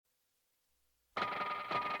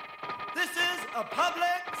a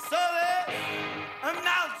public service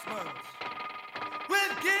announcement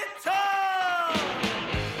with guitar.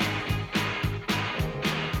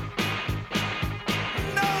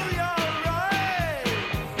 Know your rights.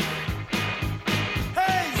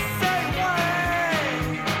 Hey, say what?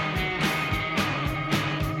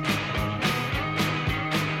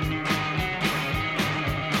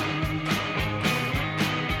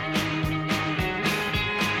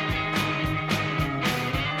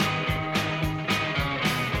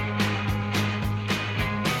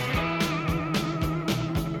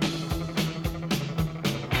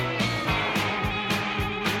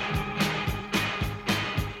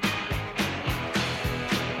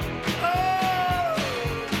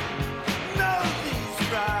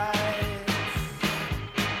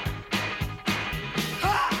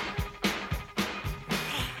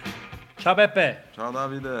 Ciao Beppe. Ciao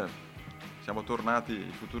Davide, siamo tornati,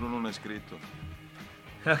 il futuro non è scritto.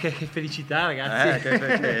 Che felicità ragazzi.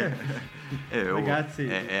 Ragazzi.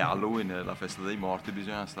 È Halloween, è la festa dei morti,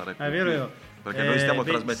 bisogna stare qui. È vero. Perché noi stiamo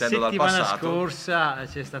trasmettendo dal passato. La settimana scorsa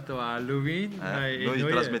c'è stato Halloween. Noi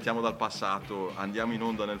trasmettiamo dal passato, andiamo in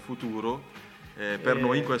onda nel futuro. Per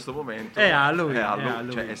noi in questo momento è Halloween.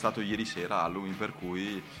 Cioè, è stato ieri sera Halloween, per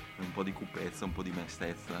cui un po' di cupezza, un po' di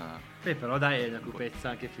mestezza. Però dai, è una cupezza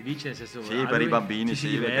anche felice, nel senso sì, per i bambini,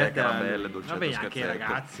 sì, le caramelle, dolcetto, vabbè, anche i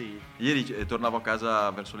ragazzi. Ieri tornavo a casa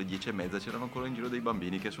verso le 10:30, c'erano ancora in giro dei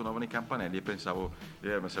bambini che suonavano i campanelli e pensavo,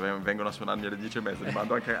 se vengono a suonarmi alle 10:30 li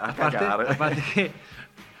mando anche a cagare. A parte che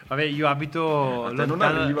vabbè, io abito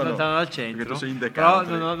lontano dal centro, però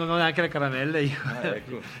non ho neanche le caramelle, io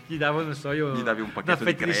ecco. gli davo, non so, gli davi un pacchetto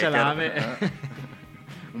di cracker, salame.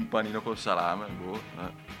 Un panino col salame,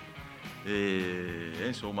 E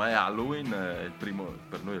insomma è Halloween,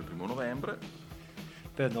 per noi è il 1 novembre.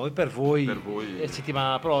 Per noi, per voi è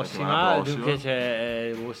settimana prossima. Dunque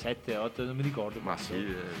c'è 7, 8, non mi ricordo. Ma sì,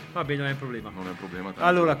 va bene, non è un problema. Non è un problema tanto.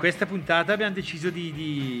 Allora, questa puntata abbiamo deciso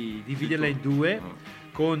di dividerla in due,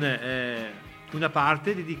 con una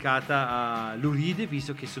parte dedicata a Luride,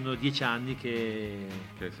 visto che sono 10 anni che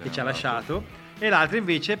ci ha lasciato, e l'altra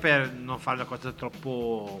invece per non fare una cosa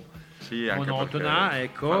troppo monotona,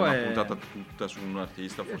 ecco, una puntata tutta su un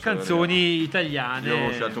artista, canzoni italiane. Io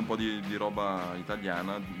ho scelto un po' di roba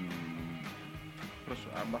italiana,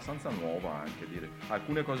 abbastanza nuova anche, dire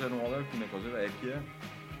alcune cose nuove, alcune cose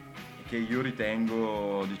vecchie che io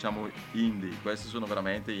ritengo, diciamo, indie. Queste sono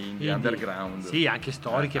veramente indie. Underground. Sì, anche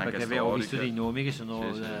storiche, anche perché storiche. Ho visto dei nomi che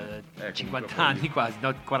sono 50 anni quasi,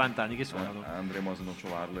 40 anni che suonano. Andremo a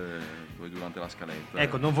snocciolarle poi durante la scaletta.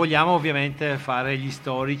 Ecco, non vogliamo ovviamente fare gli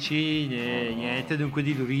storici, niente, dunque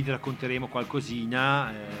di Luride racconteremo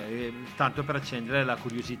qualcosina, tanto per accendere la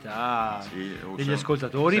curiosità degli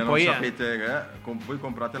ascoltatori. Se poi non sapete, voi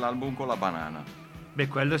comprate l'album con la banana. Beh,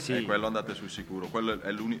 quello sì. Quello andate sul sicuro. Quello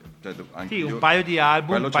è l'unico. Un paio di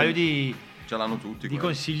album, un paio di. Ce l'hanno tutti. Di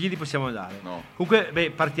consigli li possiamo dare. No. Comunque,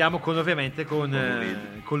 partiamo ovviamente con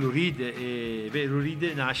Luride.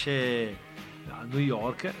 Luride nasce a New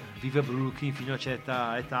York, vive a Brooklyn fino a una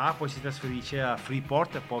certa età, poi si trasferisce a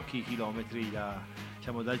Freeport, a pochi chilometri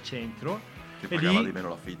dal centro. Che pagava di meno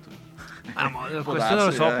l'affitto. Questo non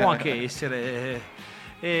lo so, può anche essere.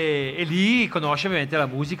 E lì conosce ovviamente la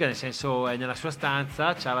musica, nel senso è nella sua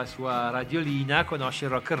stanza, c'ha la sua radiolina, conosce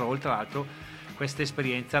il rock and roll, tra l'altro questa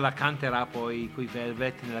esperienza la canterà poi coi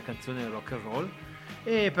Velvet nella canzone rock and roll,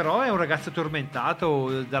 però è un ragazzo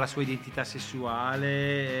tormentato dalla sua identità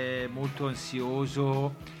sessuale, molto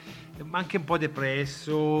ansioso, ma anche un po'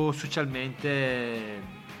 depresso,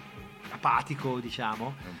 socialmente apatico,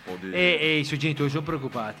 diciamo, e i suoi genitori sono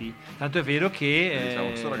preoccupati, tanto è vero che diciamo,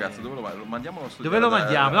 questo ragazzo dove lo mandiamo? Dove lo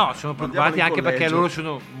mandiamo? No, sono preoccupati anche perché loro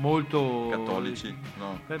sono molto cattolici,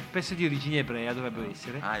 penso di origine ebrea, dovrebbero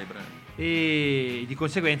essere ebrea, e di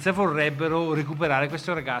conseguenza vorrebbero recuperare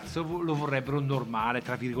questo ragazzo, lo vorrebbero normale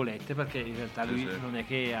tra virgolette, perché in realtà lui non è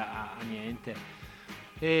che ha niente.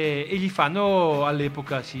 E gli fanno,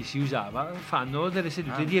 all'epoca si usava, fanno delle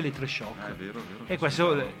sedute di elettroshock, è vero, e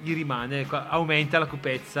questo gli rimane, aumenta la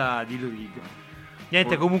cupezza di Luride.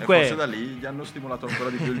 Niente, comunque forse da lì gli hanno stimolato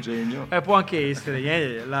ancora di più il genio. Può anche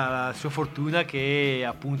essere la sua fortuna che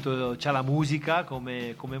appunto c'ha la musica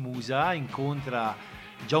come musa, incontra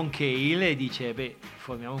John Cale e dice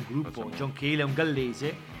formiamo un gruppo. John Cale è un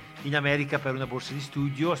gallese in America per una borsa di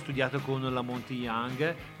studio, ha studiato con la Monty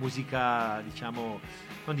Young, musica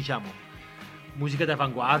musica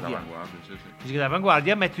d'avanguardia. Musica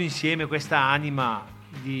d'avanguardia, mettono insieme questa anima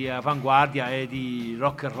di avanguardia e di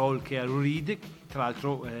rock and roll che è Luride, tra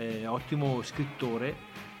l'altro ottimo scrittore,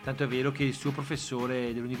 tanto è vero che il suo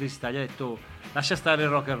professore dell'università gli ha detto lascia stare il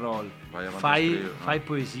rock and roll, Vai avanti a fai, scrivere, no? fai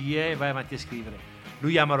poesie, vai avanti a scrivere.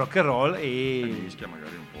 Lui ama rock and roll E mischia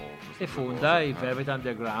magari un po' queste e due fonda cose. i Velvet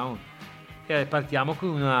Underground. E partiamo con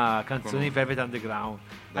una canzone di Velvet Underground.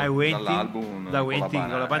 Dall'album da con Waiting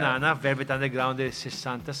con la banana, banana, Velvet Underground del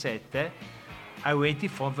 67, I Waiting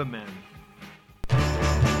for the Man.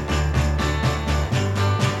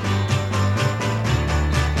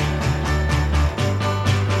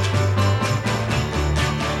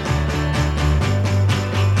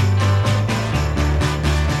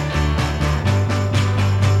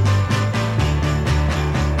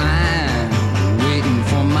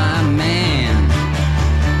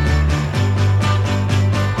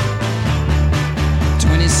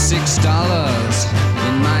 $26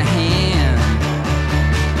 in my hand,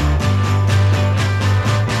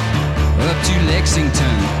 up to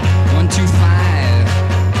Lexington, 125.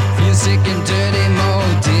 Feel sick and dirty, more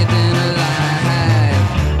dead than alive.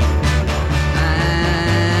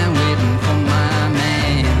 I'm waiting for my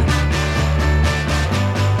man.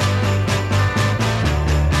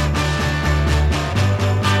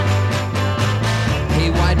 Hey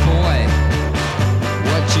white boy,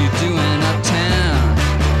 what you doing uptown?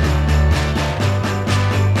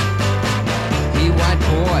 White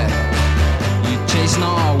boy, you chasing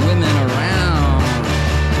all women around.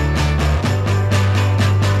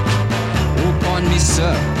 Oh, pardon me,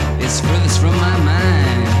 sir, it's furthest from my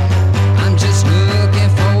mind. I'm just looking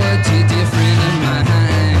forward to dear friend of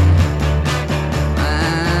mine.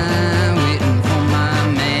 I'm waiting for my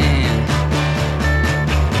man.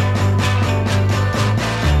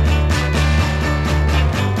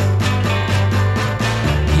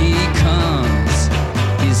 He comes,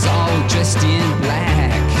 he's all dressed in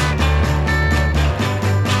black.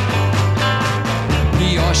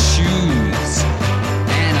 He wore shoes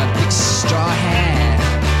and a big straw hat.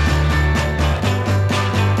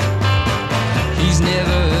 He's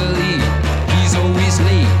never early, he's always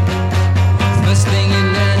late. First thing you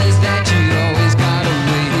learn is that you always gotta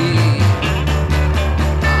wait.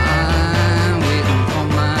 I'm waiting for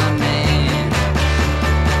my man.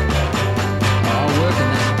 All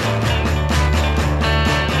working now.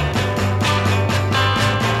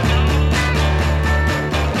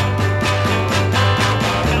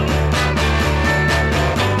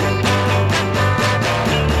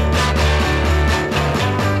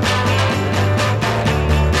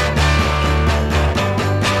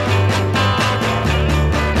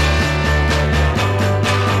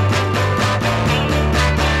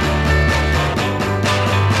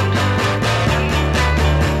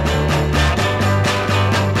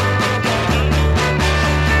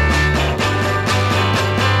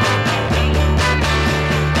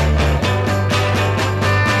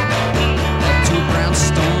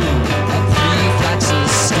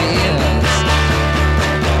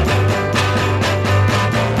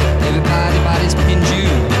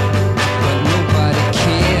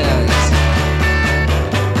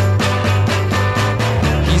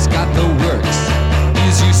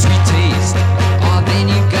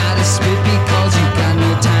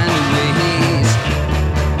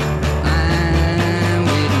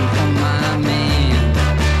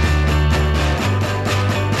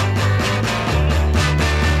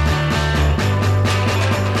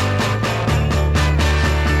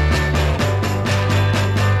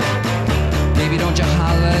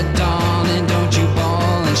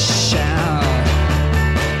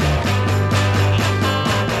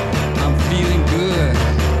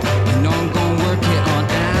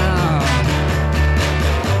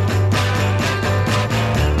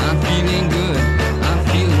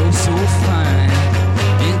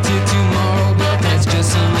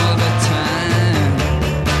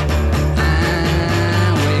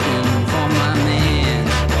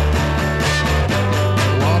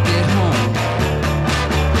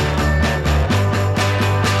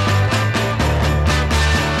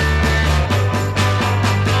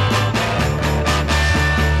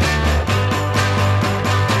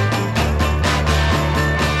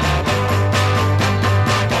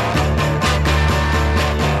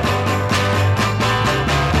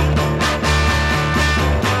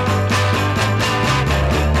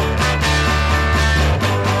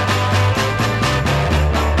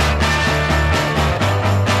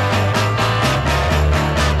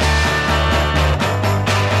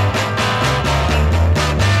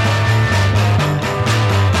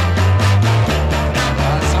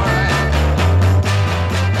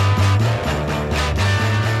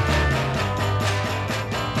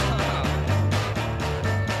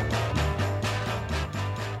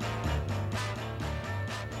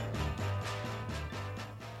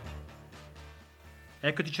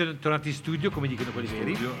 Eccoti tornati in studio, come dicono quelli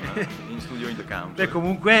veri. In studio in the country. Beh,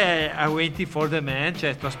 comunque I waiting for the man,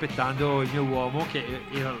 cioè sto aspettando il mio uomo, che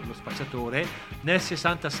era lo spacciatore, nel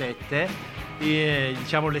 67,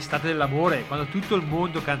 diciamo l'estate dell'amore, quando tutto il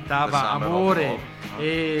mondo cantava amore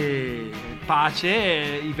e pace,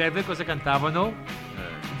 i Velvet cosa cantavano?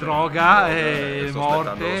 Droga,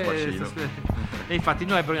 morte, e infatti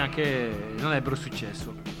non ebbero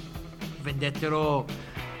successo. Vendettero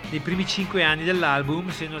nei primi 5 anni dell'album,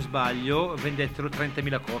 se non sbaglio, vendettero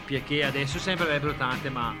 30.000 copie, che adesso sembrerebbero tante,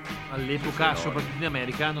 ma all'epoca, soprattutto in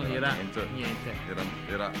America, non era niente.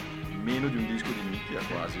 Era meno di un disco di nicchia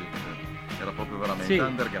quasi. Era proprio veramente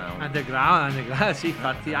underground. Underground, sì,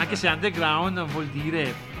 infatti, anche se underground non vuol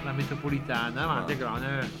dire la metropolitana, ma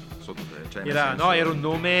underground sotto te, cioè era un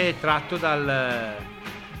nome tratto da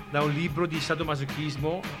un libro di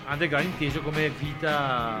sadomasochismo, underground inteso come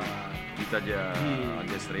vita agli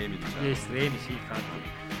estremi, diciamo. Gli estremi, sì, infatti.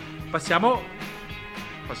 Passiamo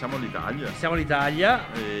all'Italia. Siamo all'Italia.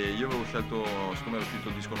 Io avevo scelto, siccome era uscito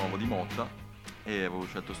il disco nuovo di Motta, e avevo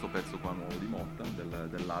scelto sto pezzo qua nuovo di Motta,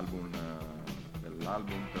 dell'album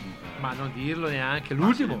ma non dirlo neanche,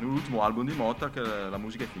 l'ultimo album di Motta, che La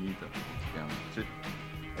musica è finita, si chiama. Sì.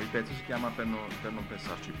 E il pezzo si chiama Per non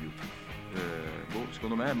pensarci più.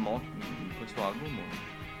 Secondo me questo album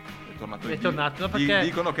è tornato perché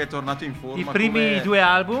dicono che è tornato in forma. I primi 2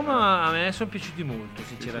 album a me sono piaciuti molto,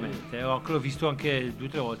 sinceramente. Sì. L'ho visto anche 2 o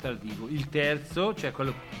 3 volte al vivo. Il terzo, cioè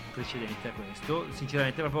quello precedente a questo,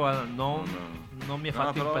 sinceramente proprio non mi ha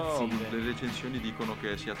fatto impazzire. Le recensioni dicono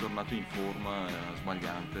che sia tornato in forma,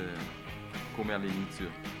 smagliante come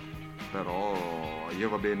all'inizio. Però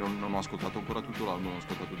io non ho ascoltato ancora tutto l'album, ho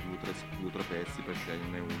ascoltato 2 o 3 pezzi per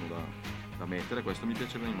sceglierne uno da mettere. Questo mi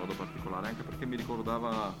piaceva in modo particolare, anche perché mi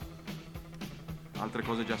ricordava altre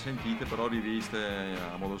cose già sentite, però riviste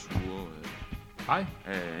a modo suo. Vai.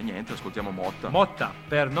 Niente, ascoltiamo Motta. Motta,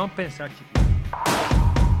 per non pensarci più.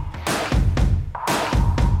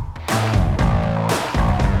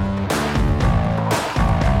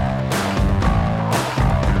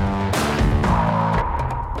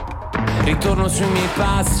 Ritorno sui miei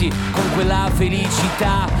passi con quella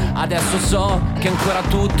felicità. Adesso so che è ancora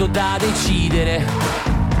tutto da decidere.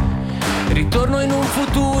 Ritorno in un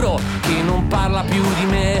futuro che non parla più di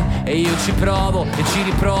me, e io ci provo e ci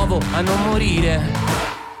riprovo a non morire.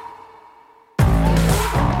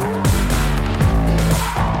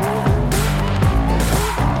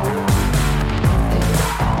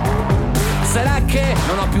 Sarà che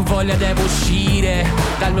non ho più voglia, devo uscire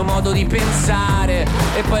dal mio modo di pensare.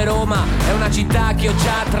 E poi Roma è una città che ho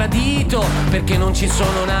già tradito, perché non ci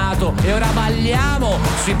sono nato. E ora balliamo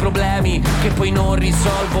sui problemi che poi non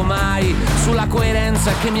risolvo mai, sulla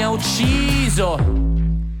coerenza che mi ha ucciso,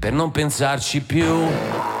 per non pensarci più.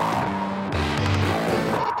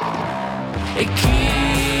 E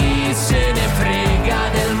chi se ne frega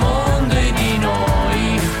del mondo e di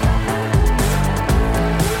noi?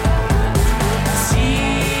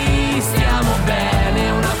 Stiamo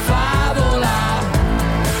bene, una favola.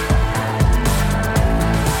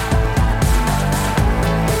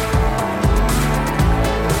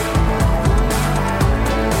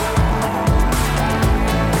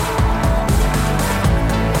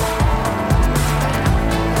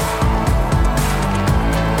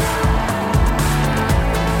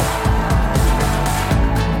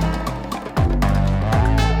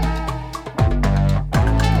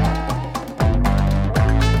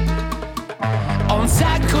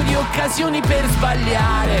 Occasioni per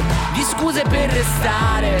sbagliare, di scuse per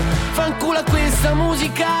restare. Fanculo a questa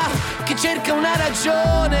musica che cerca una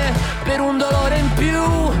ragione per un dolore in più.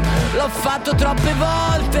 L'ho fatto troppe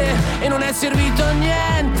volte e non è servito a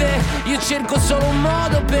niente. Io cerco solo un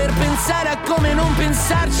modo per pensare a come non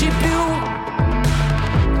pensarci più,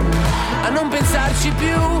 a non pensarci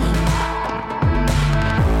più.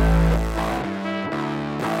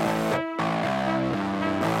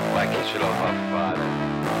 Ma chi ce lo fa fare?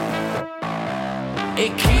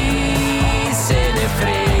 E chi se ne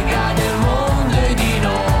frega del mondo e di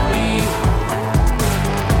noi?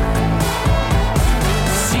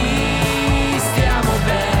 Sì, stiamo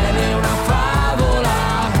bene, una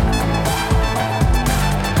favola.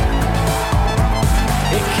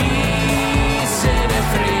 E chi se ne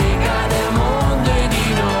frega del mondo e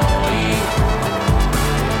di noi?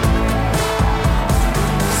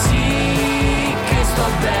 Sì, che sto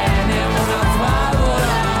bene, una favola.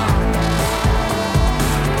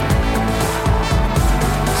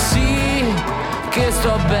 Che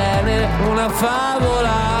sto bene, una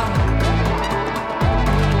favola.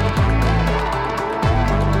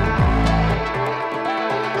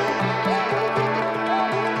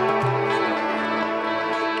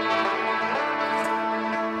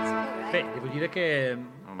 che è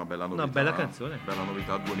Una bella novità. una bella canzone. Bella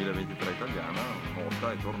novità 2023 italiana,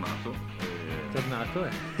 Motta è tornato. È tornato.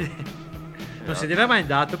 Non si era mai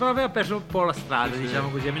andato, però aveva perso un po' la strada, Sì, diciamo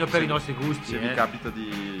così, almeno per i nostri gusti. Se vi capita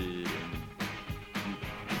di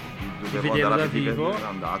doverlo vederlo andare a dal vivo,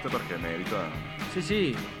 andate perché merita.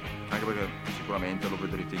 Sì. Anche perché sicuramente lo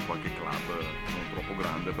vedrete in qualche club non troppo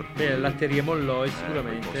grande. Per Beh, Latteria Molloy quei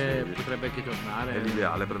sicuramente posti potrebbe anche tornare. è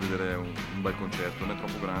l'ideale per vedere un bel concerto, né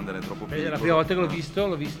troppo grande né troppo piccolo. La prima volta che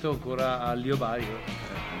l'ho visto ancora al Lio Bar.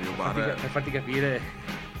 Lio Bar Per farti capire.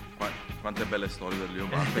 quante belle storie del Lio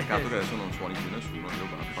Bar. Peccato che adesso non suoni più nessuno al Lio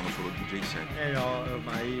Bar, fanno solo DJ set. No,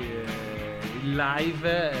 ormai il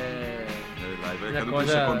live È caduto in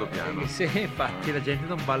secondo piano. Sì, infatti la gente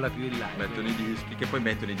non balla più il live. Mettono i dischi, che poi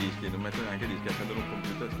mettono i dischi, non mettono neanche i dischi, accendono un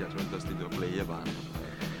computer, schiacciano il tastino play e vanno.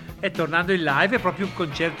 E tornando in live, è proprio un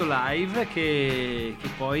concerto live che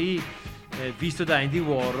poi visto da Andy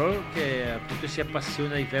Warhol, che appunto si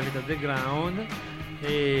appassiona ai Velvet Underground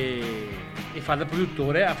e fa da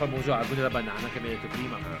produttore al famoso album della banana che mi hai detto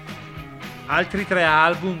prima. Altri 3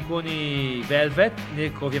 album con i Velvet,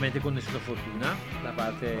 ovviamente con nessuna fortuna, da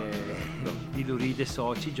parte di Lou Reed e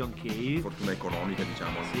soci, John Cale. Fortuna economica,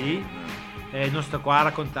 diciamo. Sì. Non sto qua a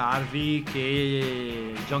raccontarvi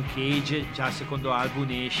che John Cage già al secondo album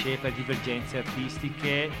esce per divergenze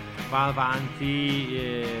artistiche, va avanti,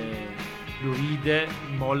 Lou Reed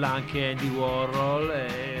molla anche Andy Warhol,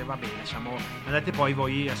 va bene, andate poi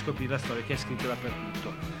voi a scoprire la storia che è scritta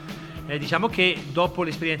dappertutto. Diciamo che dopo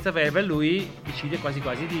l'esperienza Velvet lui decide quasi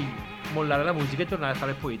quasi di mollare la musica e tornare a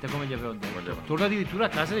fare il poeta, come gli avevano detto. Torna addirittura a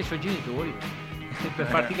casa dei suoi genitori per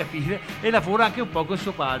farti capire, e lavora anche un po' con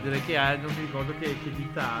suo padre che ha, non mi ricordo che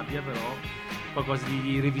ditta abbia, però qualcosa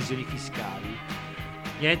di revisioni fiscali.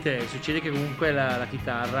 Niente, succede che comunque la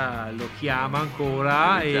chitarra lo chiama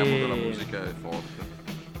ancora il richiamo della musica è forte,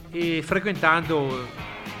 e frequentando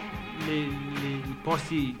i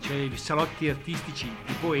posti, cioè i salotti artistici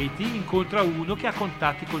di poeti, incontra uno che ha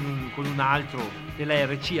contatti con un altro della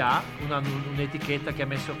RCA, un'etichetta che ha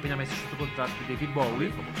appena messo sotto contratto David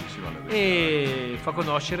Bowie, e fa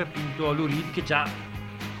conoscere appunto Lou Reed, che già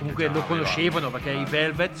comunque lo conoscevano perché i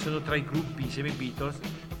Velvet sono tra i gruppi insieme ai Beatles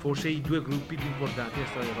forse i 2 gruppi più importanti della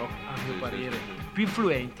storia del rock, a mio parere, più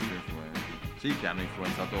influenti. Sì, che hanno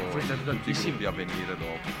influenzato tutti i gruppi a venire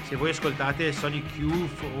dopo. Se voi ascoltate Sonic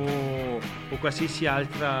Youth o qualsiasi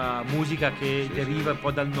altra musica che deriva un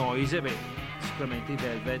po' dal noise, sicuramente i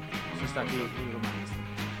Velvet sono stati i maestri.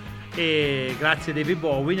 E grazie a David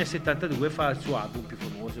Bowie nel 72 fa il suo album più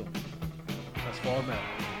famoso, Transformer,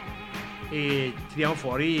 e tiriamo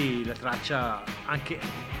fuori la traccia anche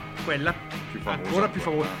quella ancora più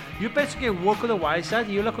famosa. Io penso che Walk on the Wild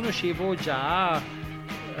Side io la conoscevo già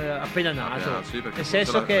appena nato, nel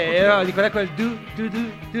senso che era di quel du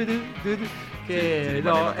che è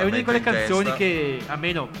una di quelle canzoni che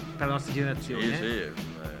almeno per la nostra generazione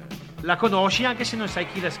la conosci anche se non sai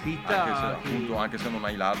chi l'ha scritta, anche se non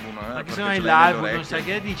hai l'album, anche se non hai l'album non sai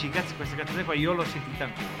che dici, cazzo, questa canzone qua io l'ho sentita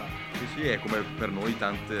ancora. Sì, è come per noi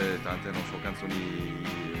tante non so,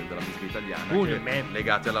 canzoni della musica italiana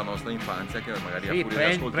legate alla nostra infanzia, che magari a furia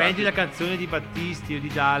di ascoltarti, prendi la canzone di Battisti o di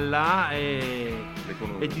Dalla e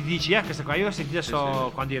ti dici questa qua io l'ho sentita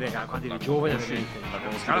quando eri giovane,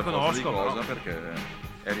 la conosco perché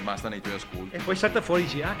è rimasta nei tuoi ascolti, e poi salta fuori e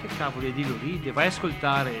dici che cavolo è di Lou Reed, vai a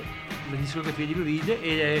ascoltare la discografia di Lou Reed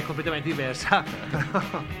e è completamente diversa.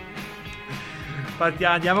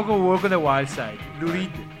 Andiamo con Walk on the Wild Side, Lou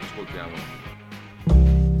Reed. Ascoltiamolo.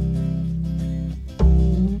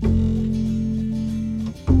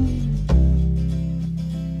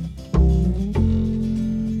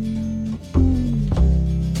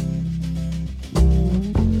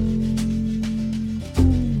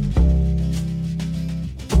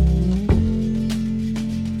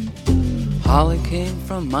 Holly came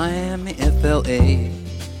from Miami, FLA,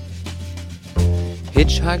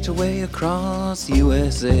 hitchhiked away across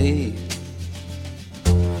USA,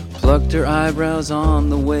 plucked her eyebrows on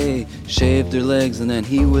the way, shaved her legs, and then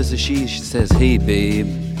he was a she. She says, hey babe,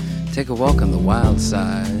 take a walk on the wild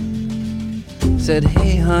side. Said,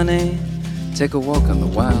 hey honey, take a walk on the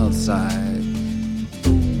wild side.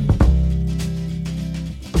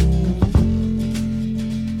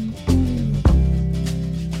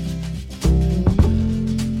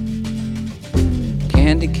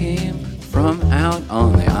 Candy came from out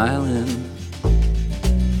on the island.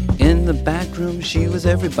 In the back room she was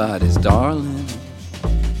everybody's darling,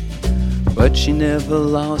 but she never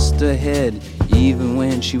lost her head. Even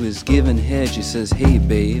when she was giving head, she says, hey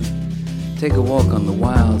babe, take a walk on the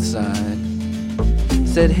wild side.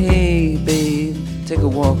 Said, hey babe, take a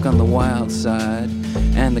walk on the wild side.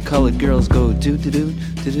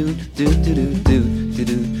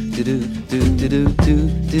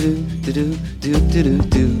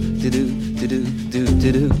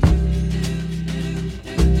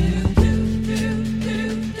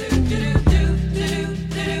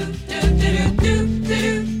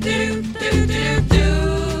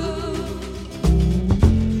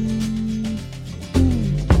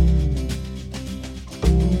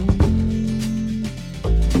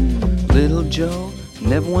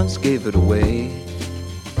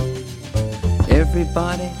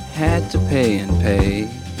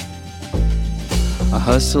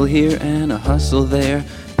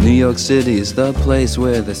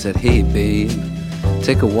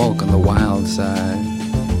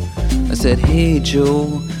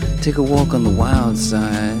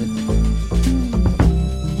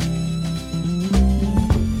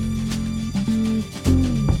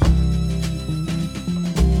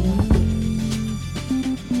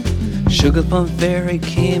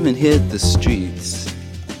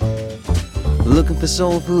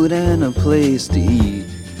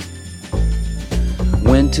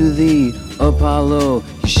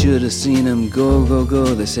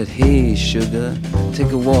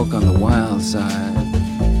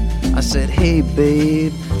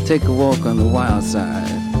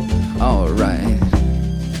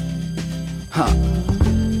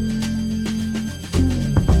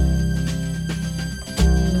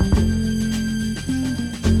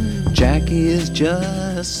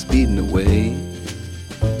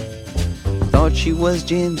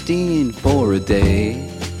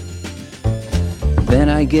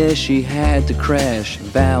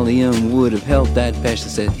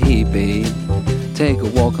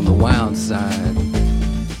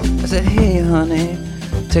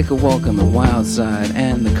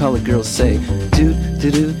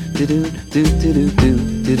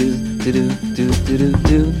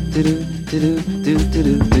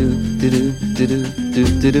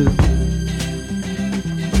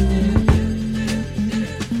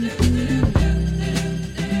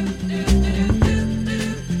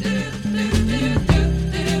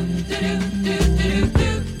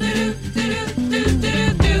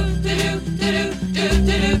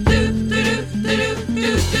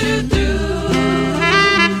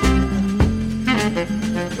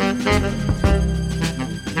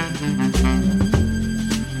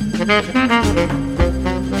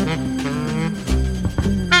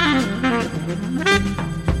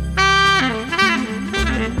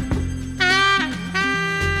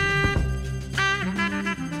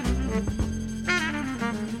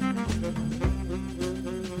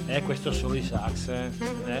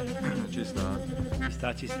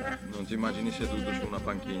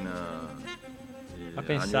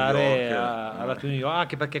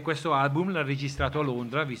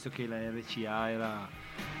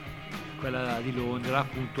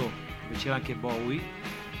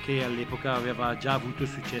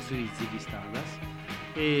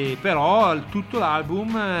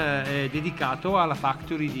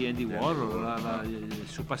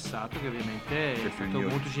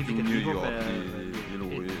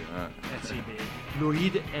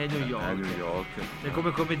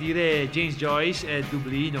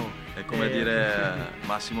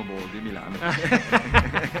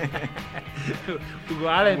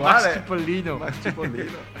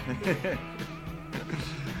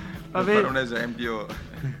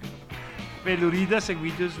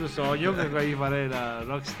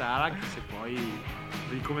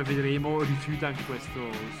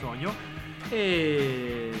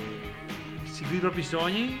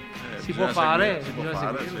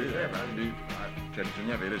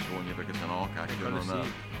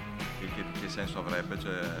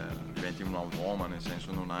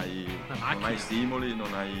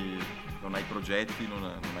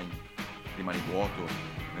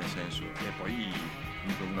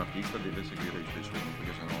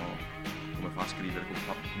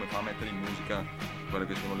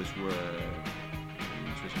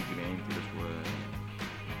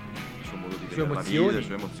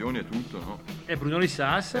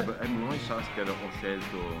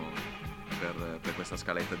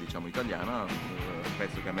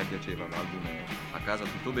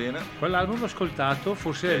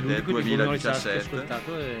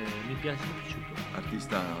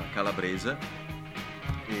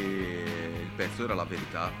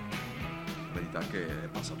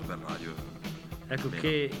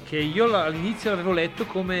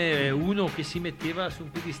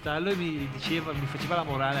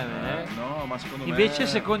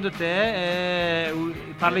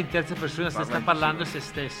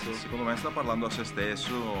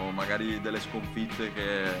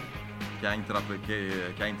 che ha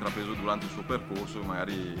intrapreso durante il suo percorso.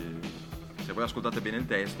 Magari se voi ascoltate bene il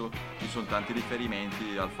testo ci sono tanti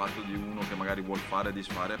riferimenti al fatto di uno che magari vuol fare e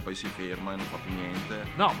disfare e poi si ferma e non fa più niente.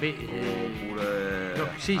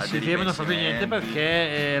 Oppure sì, si ferma e non fa più niente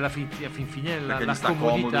perché alla fin fine la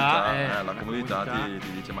comodità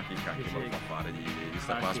ti dice ma che cacchio me lo fa fare di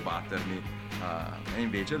sta qua a sbattermi, e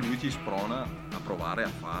invece lui ti sprona a provare a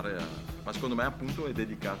fare, ma secondo me appunto è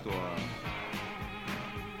dedicato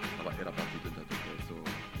era partito intanto questo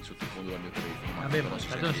in sottofondo dal mio telefono, ma non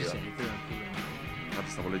si sentiva. Infatti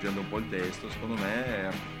stavo leggendo un po' il testo, secondo me è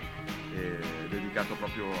dedicato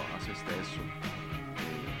proprio a se stesso,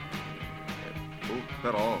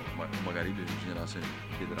 però magari bisognerà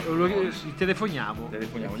chiedere telefoniamo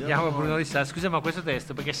a Bruno Rissà. Scusa, ma questo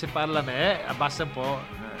testo, perché se parla a me abbassa un po',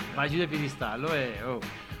 vai giù del piedistallo e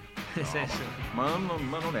nel senso. Ma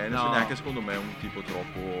non è neanche secondo me un tipo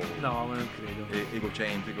troppo ma non credo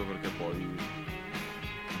egocentrico, perché poi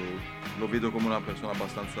lo vedo come una persona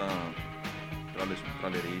abbastanza tra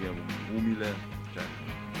le righe, umile, cioè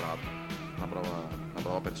una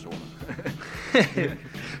brava persona.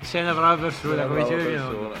 Sei una brava persona, come dicevi.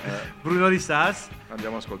 Bruno Rissà,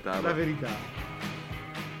 andiamo ad ascoltarlo. La verità.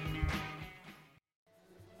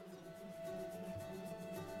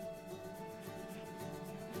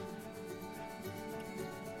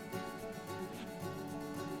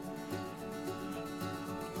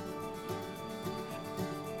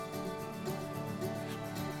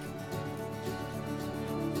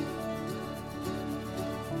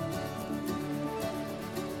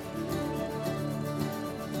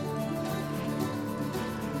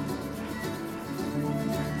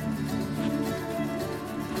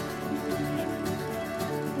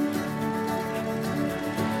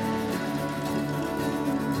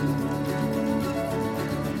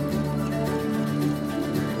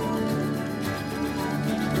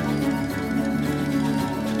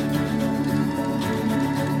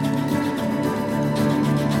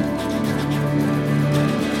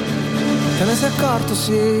 Si è accorto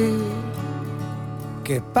sì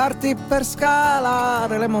che parti per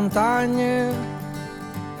scalare le montagne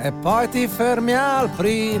e poi ti fermi al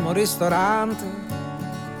primo ristorante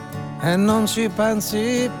e non ci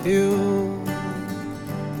pensi più.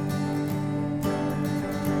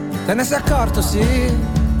 Te ne sei accorto sì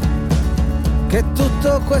che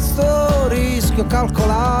tutto questo rischio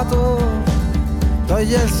calcolato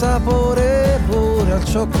toglie il sapore pure al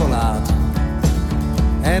cioccolato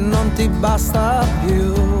e non ti basta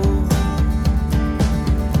più.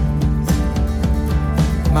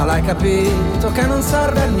 Ma l'hai capito che non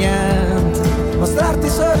serve a niente mostrarti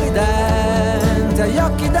sorridente agli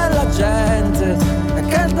occhi della gente e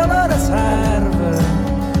che il dolore serve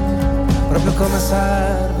proprio come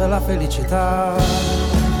serve la felicità.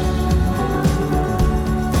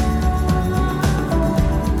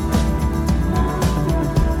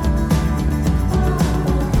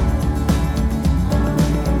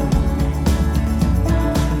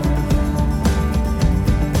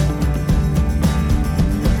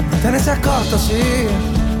 Te ne sei accorto sì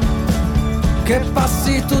che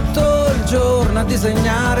passi tutto il giorno a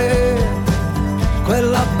disegnare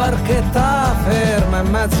quella barchetta ferma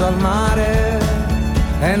in mezzo al mare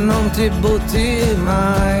e non ti butti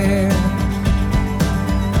mai.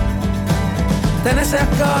 Te ne sei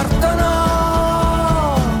accorto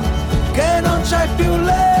no che non c'hai più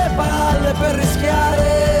le palle per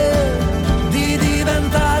rischiare di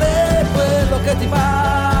diventare quello che ti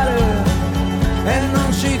pare e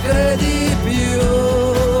non ci credi più.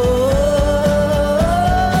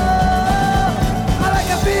 Ma l'hai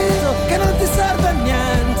capito che non ti serve a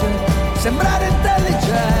niente sembrare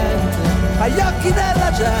intelligente agli occhi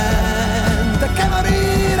della gente, che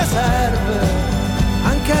morire serve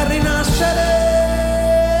anche a rinascere.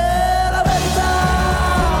 La verità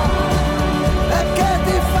è che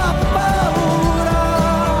ti fa paura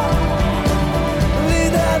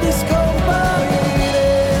l'idea di scomparire,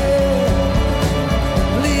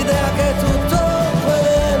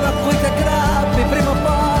 prima o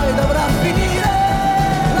poi dovrà finire.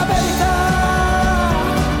 La verità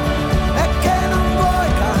è che non vuoi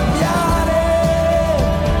cambiare,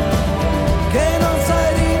 che non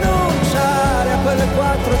sai rinunciare a quelle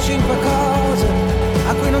 4-5 cose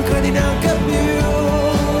a cui non credi neanche più.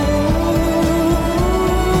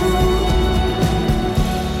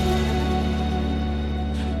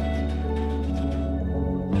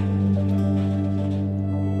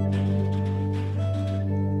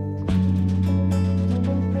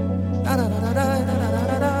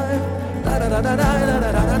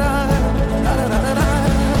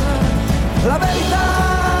 La verità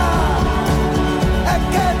è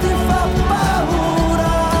che ti fa paura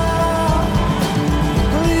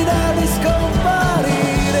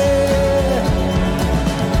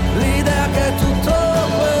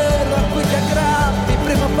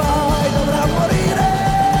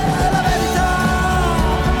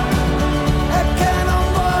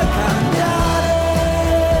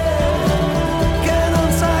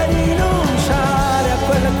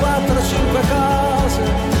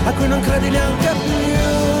non credi neanche più.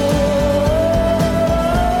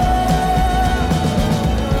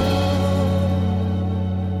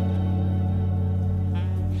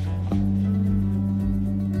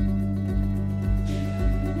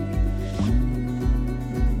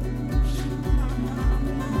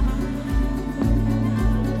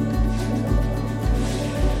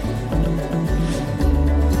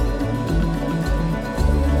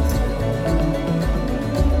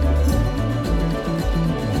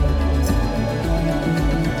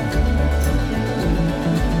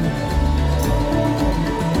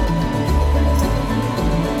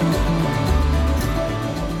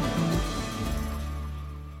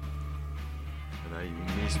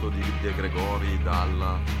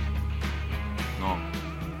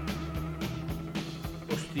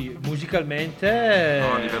 Musicalmente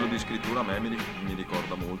no, a livello di scrittura a me mi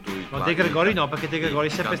ricorda molto De Gregori no, perché De Gregori è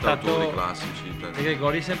sempre stato classici, De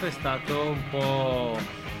Gregori è sempre stato un po'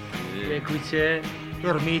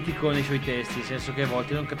 ermitico nei suoi testi, nel senso che a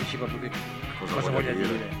volte non capisci proprio che cosa voglia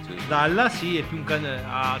dire. Sì. Dalla è più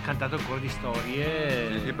ha cantato ancora di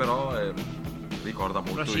storie sì, però ricorda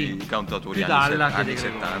molto i cantatori anni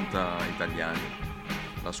 70 italiani,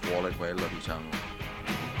 la scuola è quella, diciamo,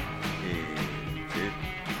 e sì.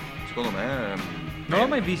 Secondo me non l'ho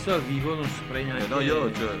mai visto dal vivo, non saprei neanche. No, io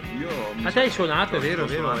a te hai suonato, è vero,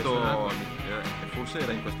 suonato, forse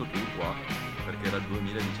era in questo tour qua, perché era il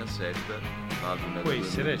 2017, l'album del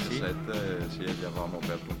 2017, sì, gli avevamo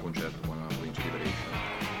aperto un concerto con la provincia di Brescia.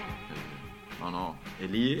 No, e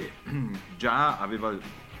lì già aveva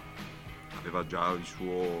già il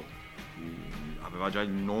suo, aveva già il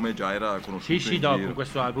nome, già era conosciuto. Sì, con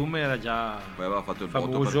questo album era già poi aveva fatto il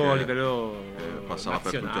famoso a livello passava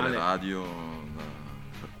nazionale. Per tutte le radio,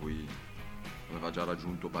 per cui aveva già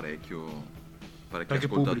raggiunto parecchio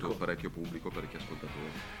pubblico, parecchi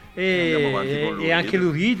ascoltatori. E anche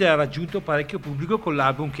Lou Reed ha raggiunto parecchio pubblico con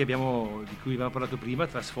l'album di cui abbiamo parlato prima,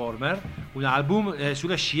 Transformer, un album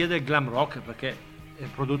sulla scia del glam rock, perché è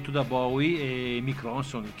prodotto da Bowie e Mick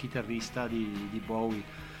Ronson, il chitarrista di Bowie.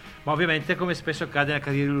 Ma ovviamente, come spesso accade nella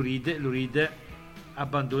carriera di Lou Reed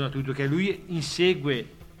abbandona tutto, che lui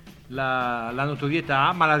insegue la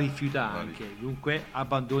notorietà ma la rifiuta anche, dunque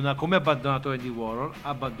abbandona, come ha abbandonato Andy Warhol,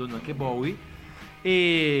 abbandona anche Bowie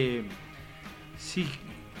e si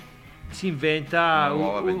inventa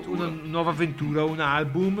una nuova avventura, un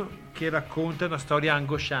album che racconta una storia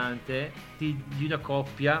angosciante di una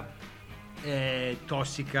coppia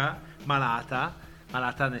tossica, malata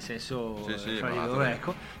nel senso fra di loro,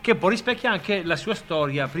 ecco, che un po' rispecchia anche la sua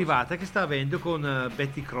storia privata che sta avendo con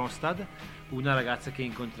Betty Kronstad, una ragazza che ha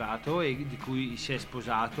incontrato e di cui si è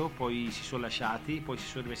sposato, poi si sono lasciati, poi si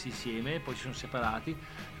sono messi insieme, poi si sono separati.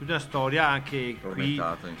 Tutta una storia anche qui,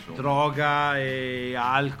 droga e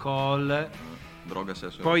alcol, droga,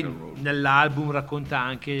 sesso. Poi nell'album racconta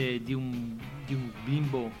anche di un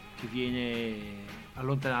bimbo che viene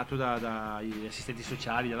allontanato dagli assistenti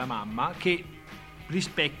sociali, dalla mamma, che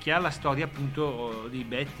rispecchia la storia appunto di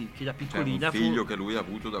Betty, che da piccolina un figlio che lui ha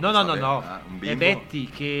avuto da un bimbo. È Betty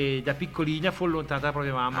che da piccolina fu allontanata da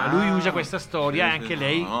propria mamma. Lui usa questa storia e anche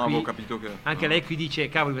lei qui, capito che lei qui dice: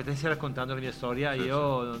 cavolo, mi stai raccontando la mia storia,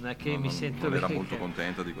 io non è che mi sento non bene. Era molto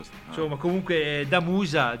contenta di questo. Insomma, comunque da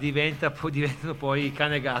musa diventano poi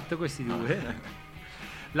cane e gatto questi due.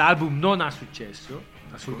 L'album non ha successo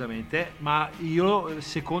assolutamente, ma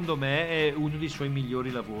secondo me è uno dei suoi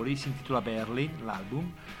migliori lavori. Si intitola Berlin,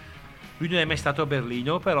 l'album. Lui non è mai stato a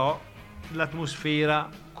Berlino, però l'atmosfera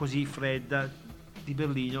così fredda di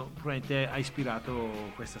Berlino probabilmente ha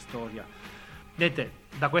ispirato questa storia. Niente,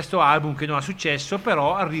 da questo album che non ha successo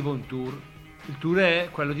però arriva un tour. Il tour è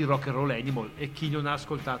quello di Rock and Roll Animal, e chi non ha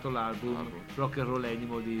ascoltato l'album Rock and Roll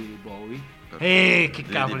Animal di Bowie, che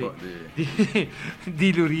cavoli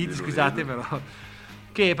di Lou Reed, scusate, però,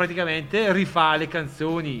 che praticamente rifà le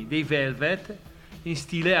canzoni dei Velvet in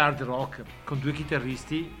stile hard rock con due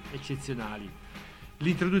chitarristi eccezionali.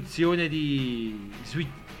 L'introduzione di Sweet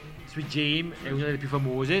Jane è una delle più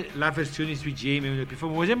famose, la versione di Sweet Jane è una delle più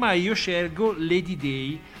famose, ma io scelgo Lady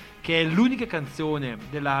Day, che è l'unica canzone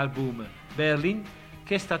dell'album Berlin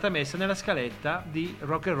che è stata messa nella scaletta di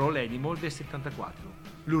Rock and Roll Animal del 74.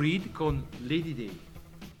 Lou Reed con Lady Day.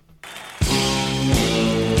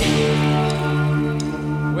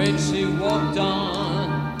 When she walked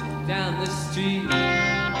on down the street,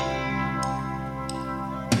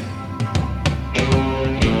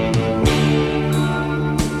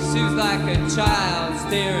 she was like a child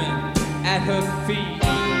staring at her feet.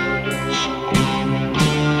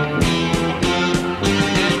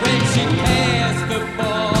 And when she passed the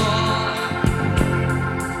bar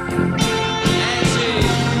and she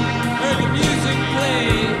heard the music play,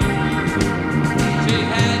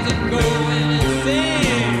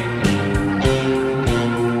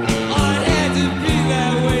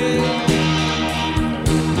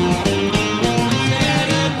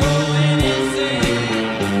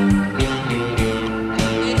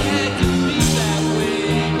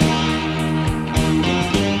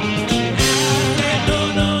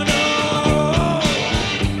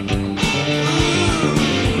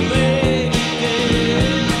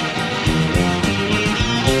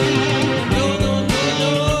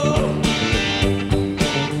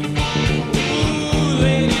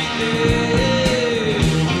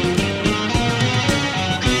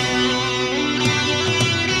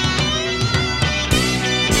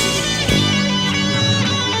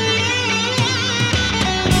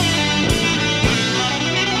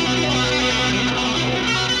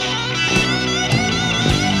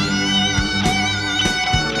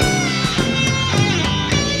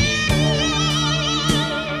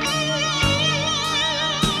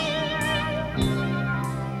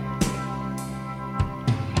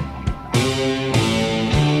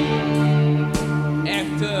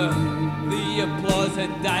 after the applause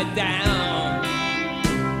had died down,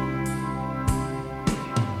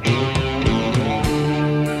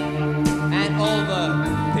 and all the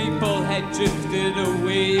people had drifted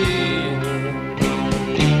away,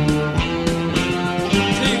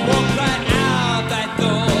 she walked right out that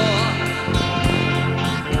door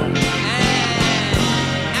and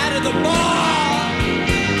out of the bar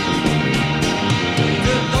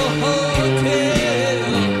to the hotel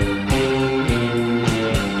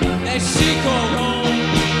that she called home,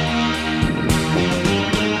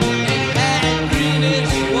 and had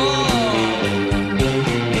greenish wall,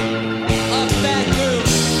 a bathroom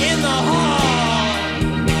in the hall,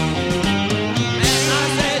 and I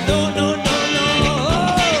said no, no, no, no,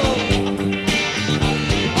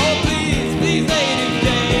 oh please, please lady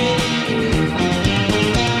stay,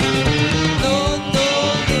 no, no,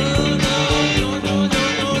 no, no, no, no,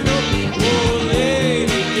 no, no, oh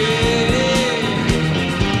lady stay,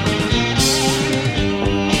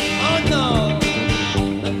 oh no,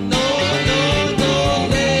 no, no, no,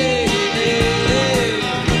 lady stay.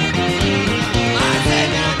 I said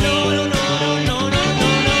now no, no, no, no, no,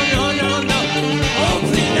 no, no, no, no, oh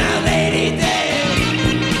please now lady stay,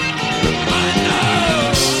 I know.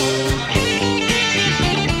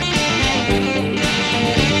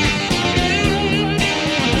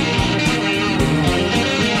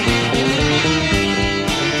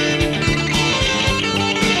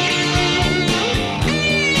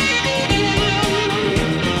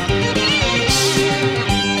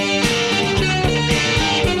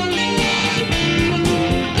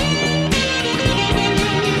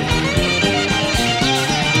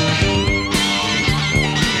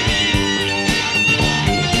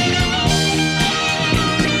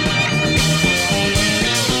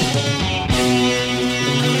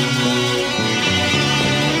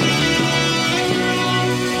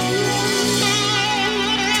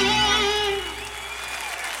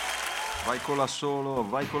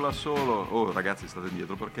 Vai con la solo. Oh ragazzi, state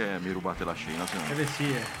dietro perché mi rubate la scena, se no. Beh,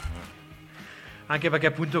 sì. Anche perché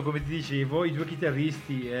appunto, come ti dicevo, i due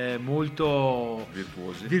chitarristi molto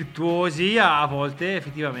virtuosi a volte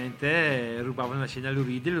effettivamente rubavano la scena a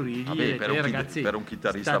Luridi e Luridi ragazzi, per un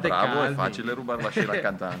chitarrista bravo calmi. È facile rubare la scena al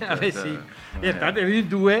cantante. Beh, sì. E tanto i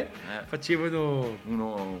due facevano,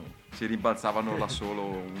 uno si rimbalzavano la solo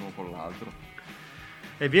uno con l'altro.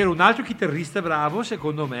 È vero, un altro chitarrista bravo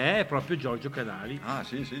secondo me è proprio Giorgio Canali. Ah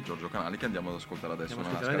sì, Giorgio Canali, che andiamo ad ascoltare adesso,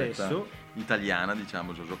 una scaletta italiana,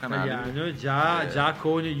 diciamo, Giorgio Canali. Italiano, già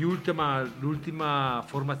con l'ultima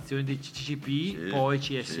formazione dei CCP, sì, poi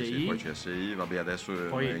CSI. Sì, poi CSI, vabbè, adesso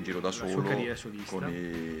poi è in giro da solo, sua carriera solista. Con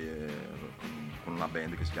una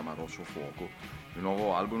band che si chiama Rosso Fuoco. Il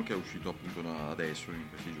nuovo album che è uscito appunto adesso, in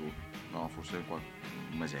questi giorni, no, forse un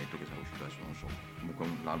mesetto che sarà uscito adesso, non so, comunque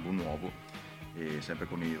un album nuovo. E sempre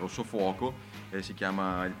con il Rosso Fuoco, e si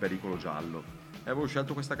chiama Il Pericolo Giallo, e avevo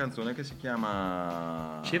scelto questa canzone che si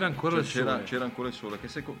chiama C'era ancora il sole. C'era ancora il sole,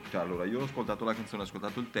 allora io ho ascoltato la canzone, ho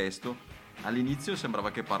ascoltato il testo, all'inizio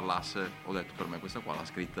sembrava che parlasse, ho detto per me questa qua l'ha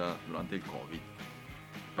scritta durante il Covid,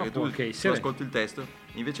 perché tu ascolti il testo,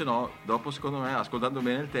 invece no, dopo secondo me, ascoltando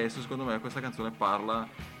bene il testo, secondo me questa canzone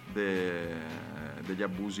parla degli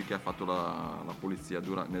abusi che ha fatto la polizia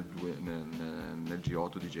nel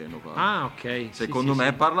G8 di Genova. Ah, ok. Secondo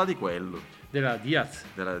me parla di quello. Della Diaz.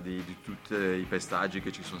 Di tutti i pestaggi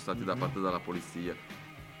che ci sono stati da parte della polizia.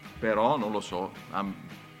 Però non lo so.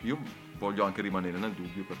 Io voglio anche rimanere nel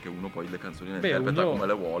dubbio, perché uno poi le canzoni le interpreta come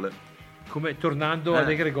le vuole. Come tornando a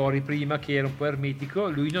De Gregori prima, che era un po' ermetico,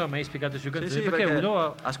 lui non ha mai spiegato le sue canzoni, perché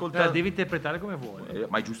uno la deve interpretare come vuole.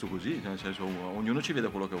 Ma è giusto così, nel senso, ognuno ci vede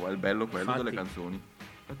quello che vuole, il bello quello delle canzoni.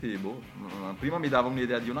 Infatti, prima mi dava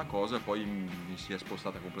un'idea di una cosa, poi mi si è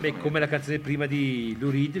spostata completamente. Beh, come la canzone prima di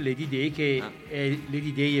Lou Reed, Lady Day, che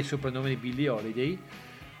Lady Day è il soprannome di Billie Holiday,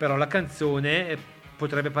 però la canzone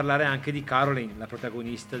potrebbe parlare anche di Caroline, la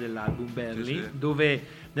protagonista dell'album Berlin,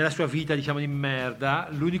 dove nella sua vita, diciamo, di merda,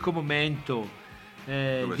 l'unico momento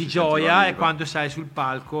di gioia è quando sale sul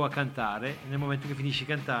palco a cantare. Nel momento che finisce di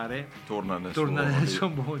cantare torna nel suo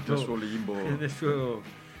mondo, nel suo limbo, nel suo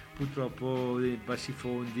purtroppo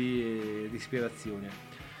bassifondi e disperazione.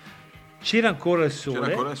 C'era ancora il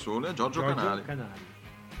sole, Giorgio Canali.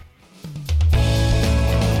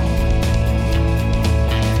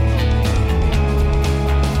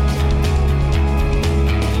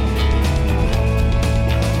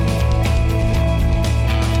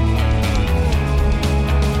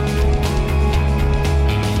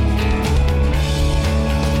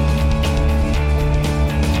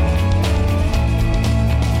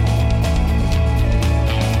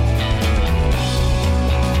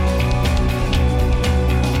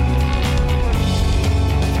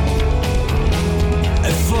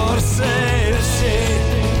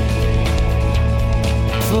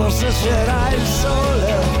 c'era il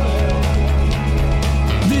sole,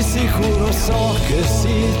 di sicuro so che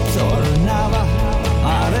si tornava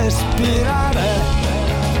a respirare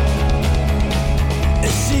e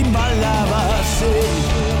si ballava, sì,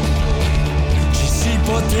 ci si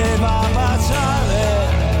poteva baciare,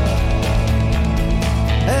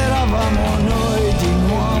 eravamo noi di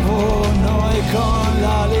nuovo, noi con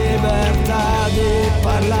la libertà di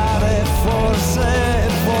parlare, forse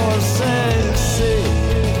sì,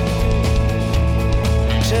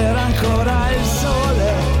 c'era ancora il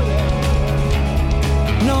sole,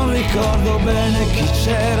 non ricordo bene chi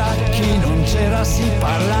c'era, chi non c'era, si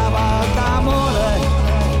parlava d'amore,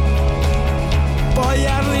 poi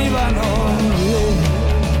arrivano lì,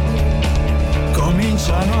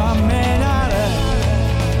 cominciano a menare,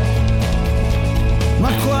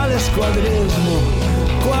 ma quale squadrismo,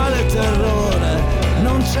 quale terrore,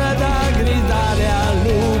 non c'è da gridare al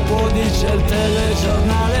lupo, dice il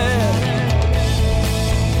telegiornale.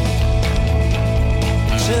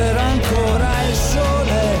 C'era ancora il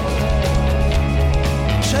sole,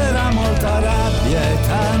 c'era molta rabbia e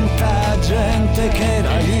tanta gente che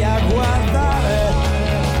era lì a guardare.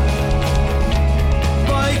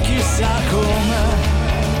 Poi chissà come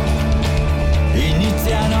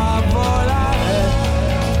iniziano a volare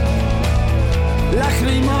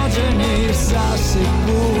lacrimogeni, sassi,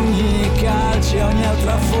 pugni, calci, ogni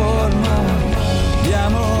altra forma di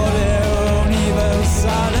amore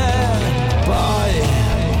universale. Poi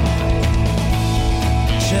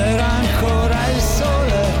c'era ancora il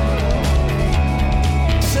sole,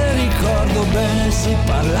 se ricordo bene si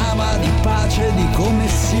parlava di pace, di come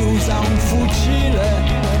si usa un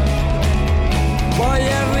fucile.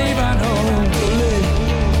 Poi arrivano lì,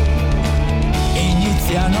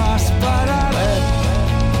 iniziano a sparare,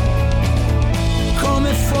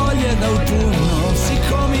 come foglie d'autunno si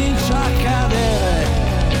comincia a cadere.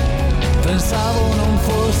 Pensavo non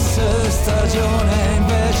fosse stagione,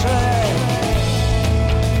 invece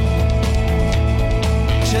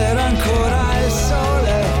c'era ancora il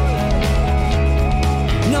sole,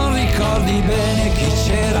 non ricordi bene chi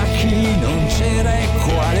c'era, chi non c'era e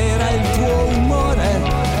qual era il tuo umore.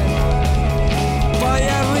 Poi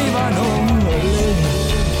arrivano lì,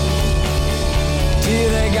 ti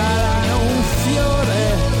regalano un fiore,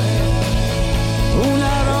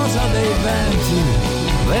 una rosa dei venti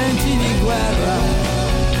di guerra,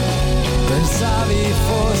 pensavi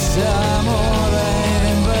fosse amore,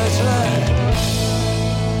 invece...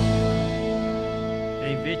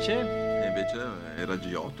 E invece era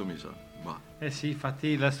G8, mi sa. Bah. sì,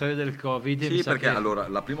 infatti la storia del Covid. Sì, perché allora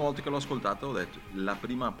la prima volta che l'ho ascoltata ho detto, la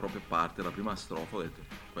prima proprio parte, la prima strofa, ho detto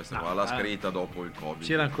questa qua l'ha scritta dopo il Covid.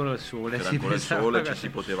 C'era ancora il sole. C'era ancora il sole, ci si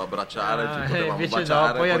poteva abbracciare, ci potevamo invece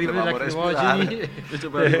baciare, no, poi arrivano i lacrimogeni. Invece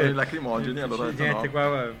poi arrivano i lacrimogeni, allora ho detto niente, no.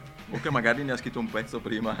 qua... O che magari ne ha scritto un pezzo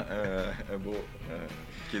prima,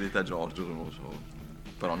 chiedete a Giorgio, non lo so.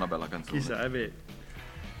 Però è una bella canzone. Chissà,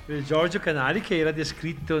 Giorgio Canali, che era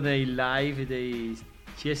descritto nei live dei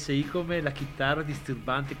CSI come la chitarra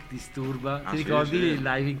disturbante che disturba. Ti ricordi il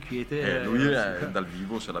live inquiete? Lui è, dal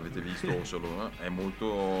vivo, se l'avete visto o se lo è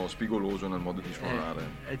molto spigoloso nel modo di suonare.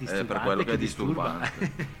 È per quello che è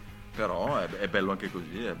disturbante. Però è bello anche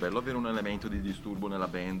così, è bello avere un elemento di disturbo nella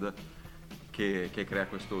band che crea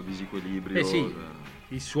questo disequilibrio. Sì,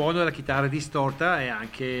 il suono della chitarra distorta è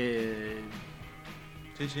anche...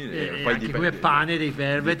 Sì, poi anche come Pane dei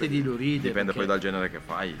Velvet e di Luride. Dipende poi dal genere che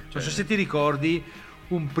fai. Non so se ti ricordi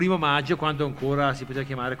un primo maggio, quando ancora si poteva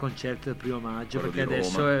chiamare concerto del primo maggio, quello perché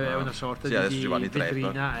adesso è una sorta di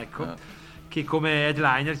vetrina, ecco, che come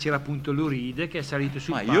headliner c'era appunto Luride che è salito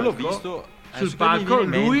sul palco. Io l'ho visto sul palco,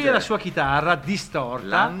 lui e la sua chitarra distorta.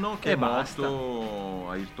 L'anno che e è basta.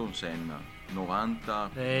 morto Ayrton Senna,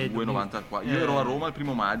 92-94. Io ero a Roma il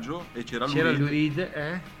primo maggio e c'era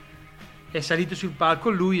Luride. È salito sul palco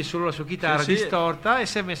lui e solo la sua chitarra distorta e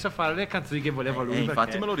si è messo a fare le canzoni che voleva lui.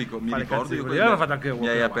 Infatti me lo mi ricordo che mi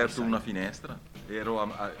hai aperto una finestra.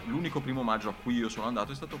 L'unico primo maggio a cui io sono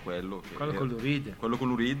andato è stato quello con Luride. Quello con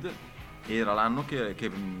Luride era l'anno che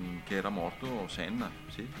era morto Senna,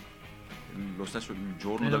 sì. Lo stesso il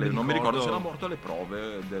giorno non mi ricordo se era morto alle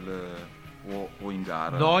prove o in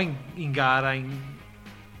gara. No, in gara,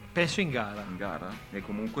 penso in gara. In gara? E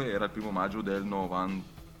comunque era il primo maggio del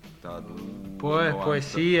 92. Poi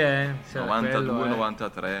sì,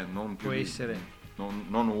 92-93, non più. Può essere.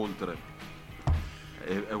 Non oltre.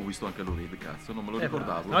 E ho visto anche Luride, cazzo, non me lo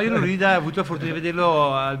ricordavo. No, io Luride ho avuto la fortuna di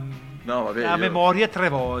vederlo a memoria 3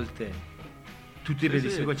 volte. Tutti i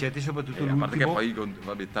bellissimi concerti, soprattutto l'ultimo. A parte che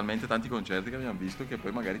poi talmente tanti concerti che abbiamo visto che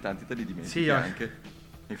poi magari tanti te li dimentichi anche.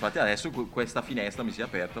 Infatti adesso questa finestra mi si è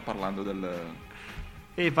aperta parlando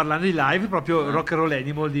E parlando di live, proprio Rock and Roll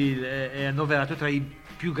Animal è annoverato tra i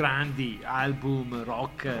più grandi album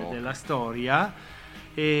rock della storia.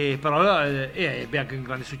 Però ebbe anche un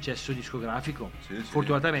grande successo discografico,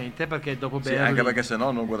 fortunatamente, perché dopo Berlin, anche perché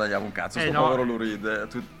sennò non guadagnava un cazzo sto povero Lou Reed,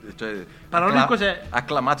 lui cos'è?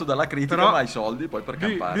 Acclamato dalla critica, ma i soldi poi per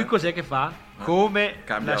campare. Lui cos'è che fa? Come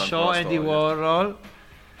lasciò Andy Warhol,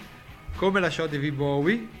 come lasciò David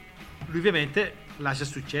Bowie, lui ovviamente lascia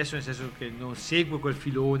successo, nel senso che non segue quel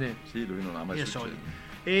filone. Sì, lui non ama il successo.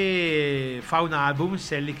 E fa un album,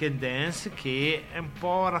 Sally Can Dance, che è un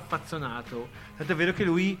po' raffazzonato, tanto è vero che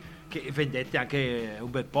lui, che vendette anche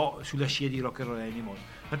un bel po' sulla scia di Rock and Roll Animal,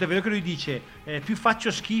 tanto è vero che lui dice più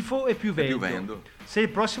faccio schifo e più vendo. Se il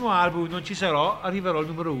prossimo album non ci sarò, arriverò al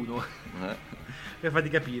numero 1. Per farti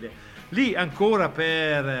capire, lì ancora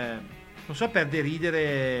per non so, per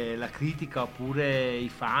deridere la critica oppure i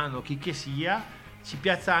fan o chi che sia, ci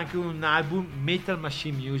piazza anche un album, Metal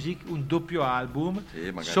Machine Music, un doppio album,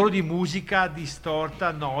 solo di musica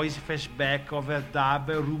distorta, noise, flashback,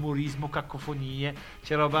 overdub, rumorismo, cacofonie,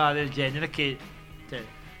 c'è roba del genere che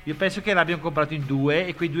io penso che l'abbiano comprato in 2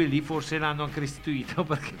 e quei 2 lì forse l'hanno anche restituito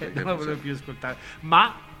perché non lo volevo più ascoltare.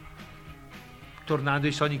 Ma tornando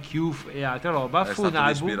ai Sonic Youth e altra roba, fu un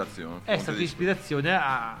album, è stata ispirazione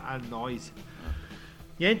al noise.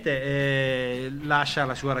 Niente, lascia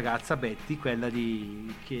la sua ragazza Betty, quella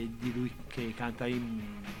di lui che canta in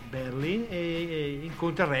Berlin, e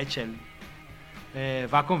incontra Rachel.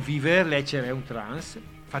 Va a convivere, Rachel è un trans,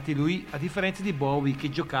 infatti lui, a differenza di Bowie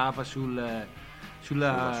che giocava sulla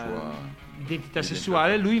sua identità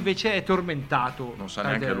sessuale, lui invece è tormentato. Non sa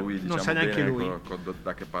neanche lui, diciamo, non sa neanche lui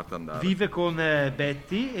da che parte andare. Vive con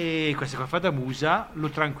Betty e questa qua fa da musa, lo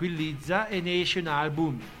tranquillizza e ne esce un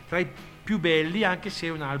album tra i più belli, anche se è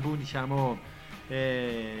un album diciamo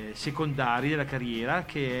secondari della carriera,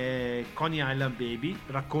 che è Coney Island Baby,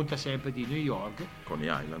 racconta sempre di New York. Coney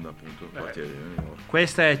Island, appunto, quartiere di New York.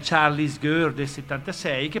 Questa è Charlie's Girl del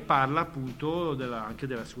 76, che parla appunto anche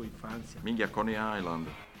della sua infanzia. Minchia, Coney Island.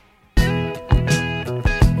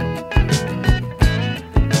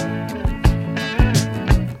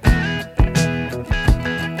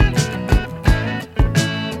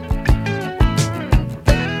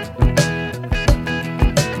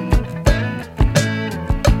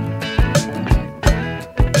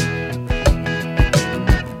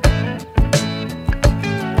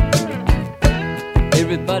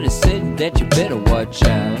 Everybody said that you better watch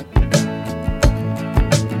out.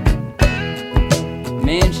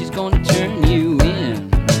 Man, she's gonna turn you in.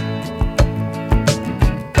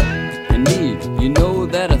 And me, you know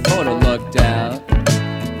that I thought I lucked out.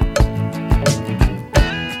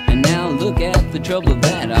 And now look at the trouble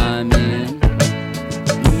that I'm in.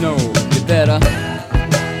 You know, you better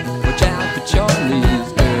watch out for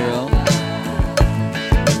Charlie's girl.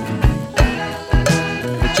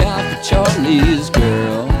 Watch out for Charlie's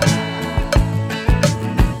girl.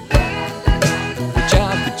 Watch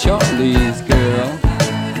out for Charlie's girl.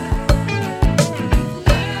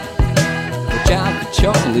 Watch out for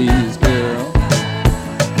Charlie's girl.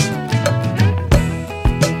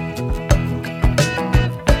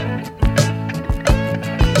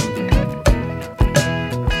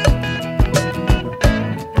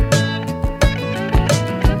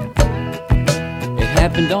 It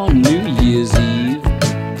happened on New Year's Eve.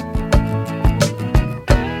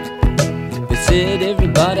 They said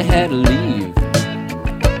everybody had to leave.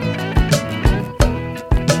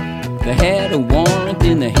 They had a warrant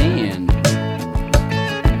in their hand.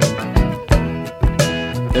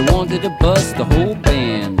 They wanted to bust the whole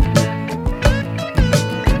band.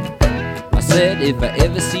 I said if I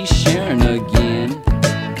ever see Sharon again,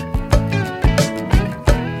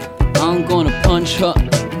 I'm gonna punch her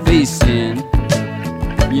face in.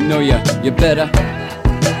 You know you better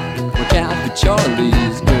watch out for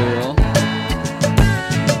Charlie's girl.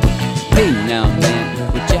 Hey now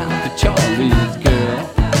man, watch out for Charlie's girl.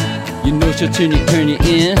 You know she'll turn you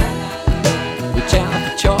in. Watch out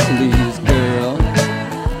for Charlie's girl.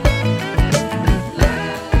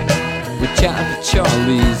 Watch out for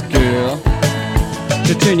Charlie's girl.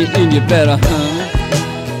 She'll turn you in, you better,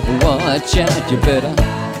 watch out, you better.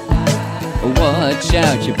 Watch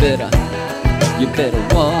out, you better. You better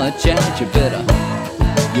watch out, you better.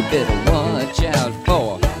 You better watch out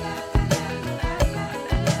for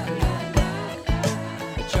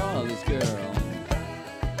Charlie's girl.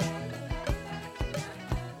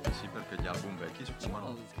 Sì, perché gli album vecchi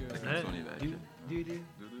sfumano le canzoni vecchie.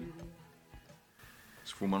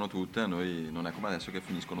 Sfumano tutte, a noi non è come adesso che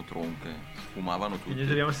finiscono tronche, sfumavano tutte. Quindi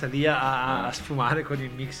dobbiamo stare lì a sfumare con il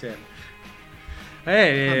mixer.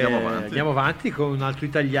 Andiamo avanti. Andiamo avanti con un altro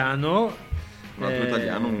italiano Un altro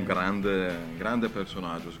italiano, un grande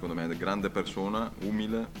personaggio, secondo me, grande persona,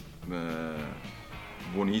 umile,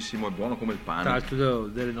 buonissimo e buono come il pane. Tra l'altro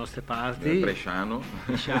delle nostre parti. Bresciano.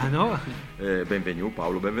 Benvenu,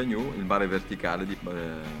 Paolo Benvenu, il mare verticale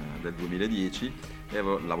del 2010, e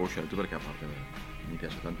l'avevo scelto perché a parte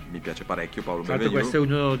mi piace parecchio Paolo Tra Benvenu. l'altro questo è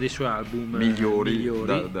uno dei suoi album migliori.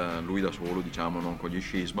 Da lui da solo, diciamo, non con gli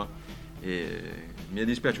scisma, e mi è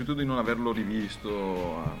dispiaciuto di non averlo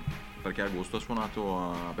rivisto perché a agosto ha suonato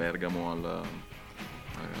a Bergamo al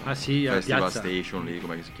Festival Station, lì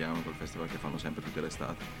come si chiama, quel festival che fanno sempre tutte le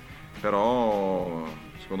estate. Però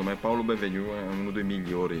secondo me Paolo Benvenu è uno dei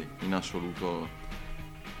migliori in assoluto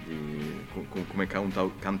come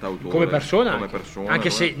cantautore, come persona, anche come...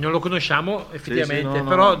 se non lo conosciamo effettivamente, sì, no,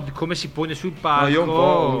 però come si pone sul palco.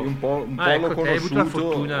 Io un po' l'ho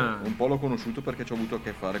conosciuto, un po' l'ho conosciuto perché ci ho avuto a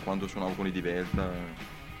che fare quando suonavo con i Divelta.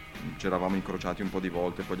 Ci eravamo incrociati un po' di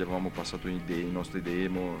volte, poi gli avevamo passato i nostri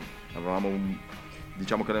demo,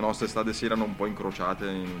 diciamo che le nostre strade si erano un po' incrociate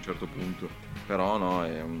in un certo punto, però no,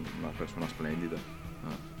 è una persona splendida.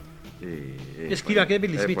 E scrive anche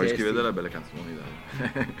bellissimi testi. E poi testi. scrive delle belle canzoni, dai.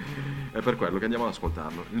 È per quello che andiamo ad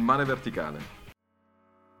ascoltarlo. Il mare verticale.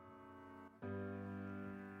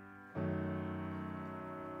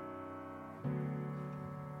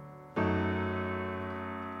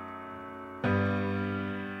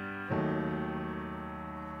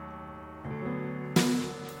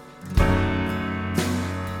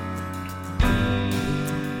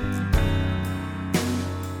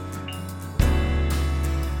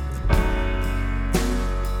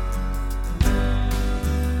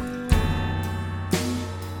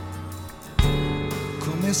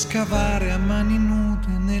 Scavare a mani nude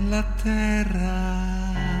nella terra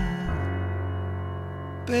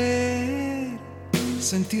per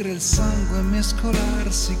sentire il sangue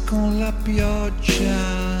mescolarsi con la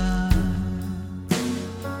pioggia,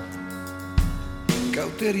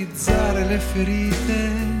 cauterizzare le ferite,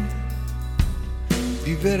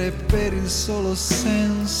 vivere per il solo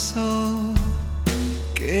senso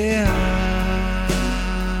che ha.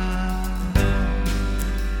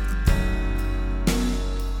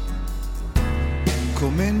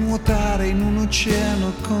 Come nuotare in un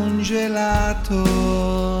oceano congelato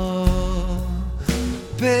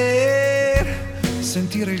per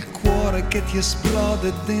sentire il cuore che ti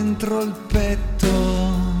esplode dentro il petto,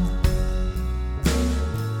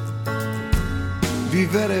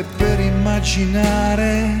 vivere per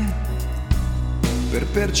immaginare, per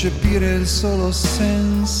percepire il solo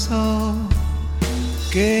senso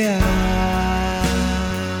che ha.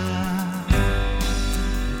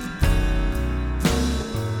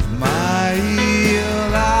 Io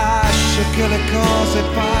lascio che le cose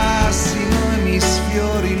passino e mi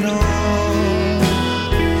sfiorino,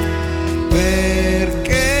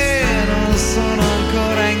 perché non sono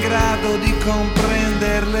ancora in grado di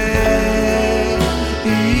comprenderle.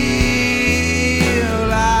 Io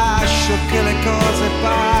lascio che le cose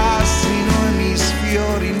passino e mi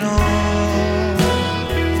sfiorino,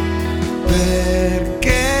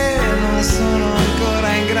 perché non sono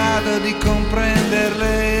ancora in grado di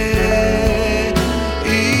comprenderle.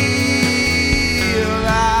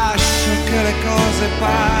 Che le cose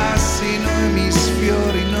passino e mi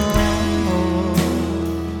sfiorino.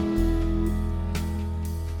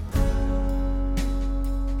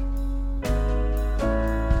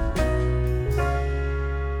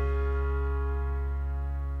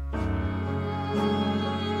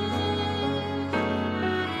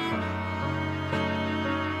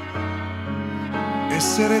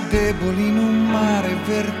 Essere deboli in un mare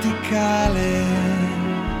verticale,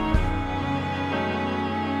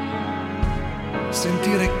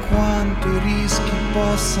 sentire quanto i rischi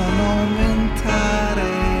possano aumentare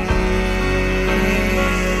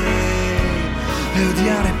e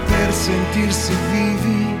odiare per sentirsi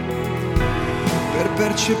vivi, per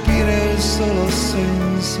percepire il solo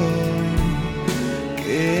senso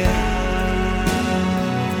che ha.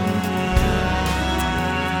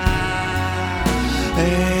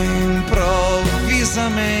 E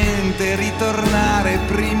improvvisamente ritornare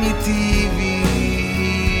primitivi,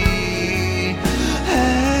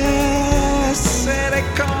 essere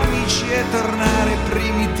comici e tornare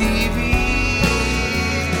primitivi,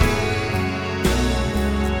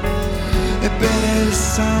 e bere il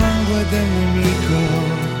sangue del nemico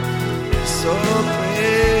solo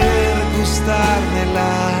per gustarne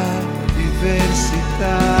la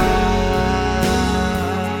diversità.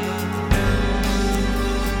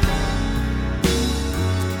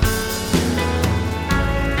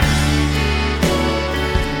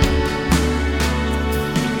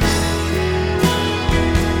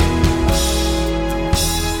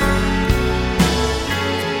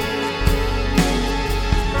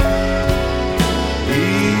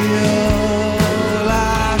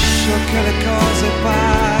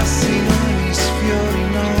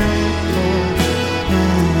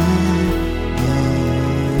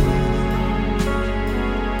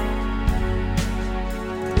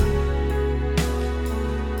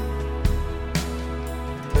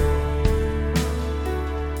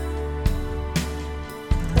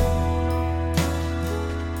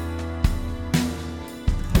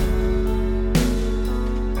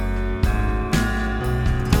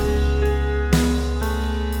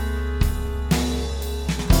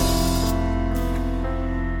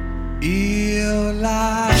 Io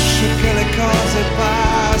lascio che le cose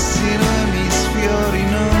passino e mi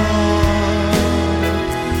sfiorino,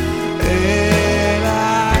 e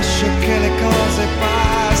lascio che le cose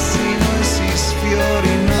passino e si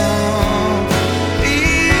sfiorino.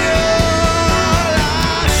 Io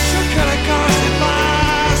lascio che le cose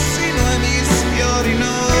passino e mi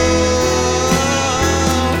sfiorino,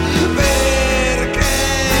 perché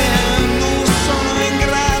non sono in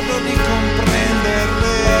grado di comprenderle.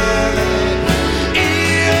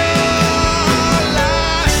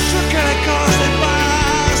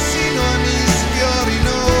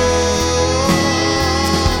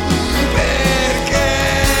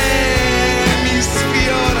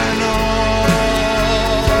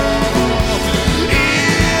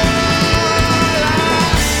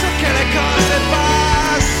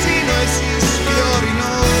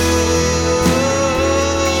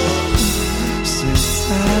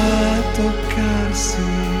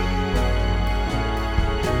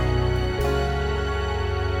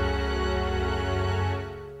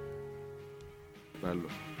 Bello,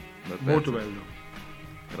 bel Molto pezzo. bello.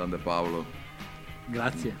 Grande Paolo.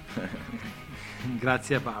 Grazie.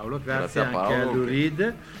 Grazie a Paolo, grazie a anche Paolo, a Lou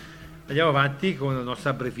Reed. Andiamo avanti con la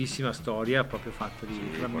nostra brevissima storia, proprio fatta di Sì,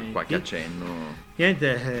 frammenti. qualche accenno.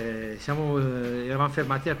 Niente, eravamo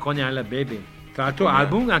fermati a Coney Island Baby. Tra l'altro Coney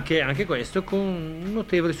album, anche questo, con un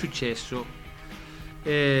notevole successo.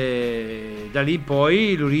 Da lì in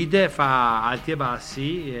poi Lou Reed fa alti e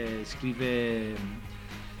bassi, scrive...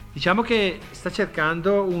 Diciamo che sta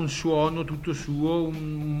cercando un suono tutto suo,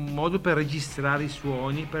 un modo per registrare i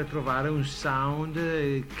suoni, per trovare un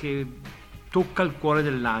sound che tocca il cuore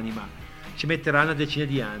dell'anima. Ci metterà una decina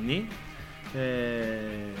di anni,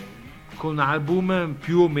 con album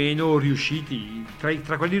più o meno riusciti.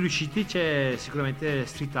 Tra quelli riusciti c'è sicuramente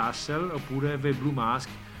Street Hustle oppure The Blue Mask,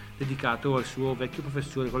 dedicato al suo vecchio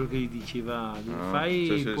professore, quello che gli diceva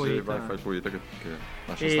fai il poeta. Fai il poeta che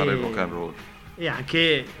lascia stare il rock and roll. E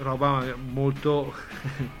anche roba molto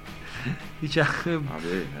diciamo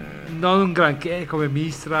non un granché come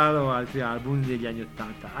Mistral o altri album degli anni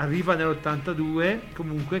 80. Arriva nell'82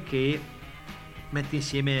 comunque che mette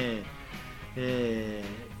insieme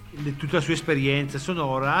tutta la sua esperienza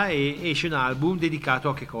sonora e esce un album dedicato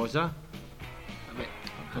a che cosa? Vabbè,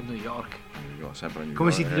 a New York. Sempre a New Come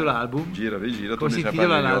York, si intitola l'album? Gira, rigira. Come si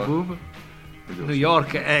intitola l'album? New York,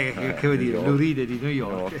 che vuol dire? Lou Reed di New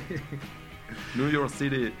York. New York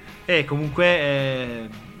City. Comunque è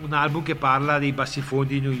un album che parla dei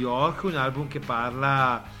bassifondi di New York, un album che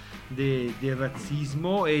parla del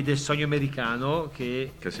razzismo e del sogno americano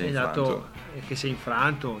che si è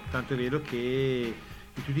infranto, tanto è vero che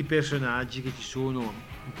di tutti i personaggi che ci sono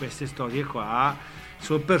in queste storie qua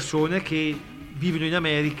sono persone che vivono in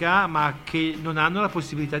America ma che non hanno la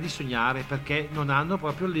possibilità di sognare, perché non hanno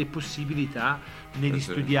proprio le possibilità né di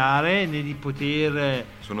studiare né di poter...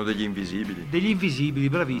 Sono degli invisibili. Degli invisibili,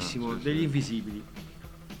 bravissimo, sì, degli sì. invisibili.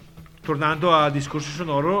 Tornando al discorso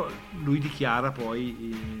sonoro, lui dichiara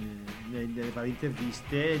poi nelle varie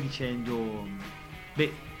interviste dicendo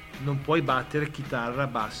non puoi battere chitarra,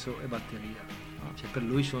 basso e batteria. Cioè per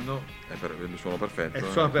lui sono... il suono perfetto. È il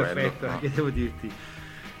suono perfetto, che devo dirti.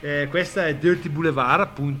 Questa è Dirty Boulevard,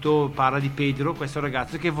 appunto parla di Pedro, questo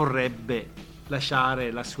ragazzo che vorrebbe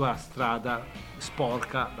lasciare la sua strada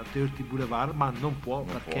sporca da Dirty Boulevard, ma non può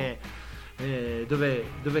perché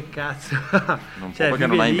dove cazzo non cioè, può perché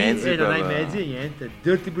non ha i mezzi non ha i mezzi e niente.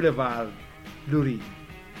 Dirty Boulevard, Lou Reed.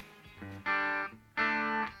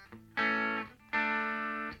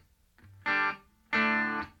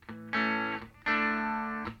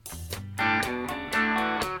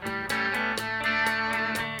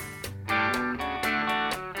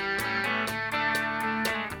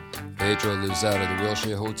 Pedro lives out of the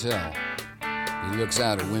Wilshire Hotel. He looks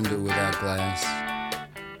out a window without glass.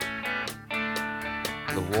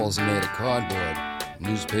 The walls are made of cardboard.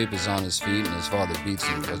 Newspapers on his feet, and his father beats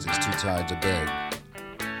him because he's too tired to beg.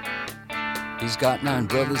 He's got 9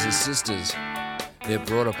 brothers and sisters. They're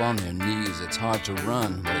brought up on their knees. It's hard to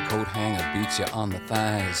run, but a coat hanger beats you on the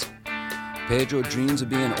thighs. Pedro dreams of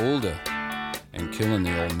being older and killing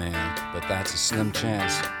the old man, but that's a slim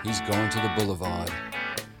chance. He's going to the boulevard.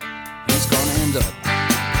 He's gonna end up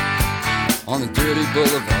on the dirty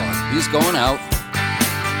boulevard. He's going out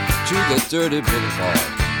to the dirty boulevard.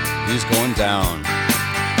 He's going down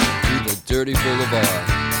to the dirty boulevard.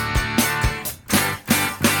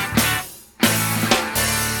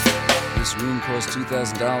 This room costs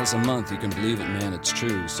 $2,000 a month. You can believe it, man, it's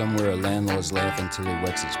true. Somewhere a landlord's laughing till he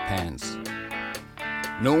wets his pants.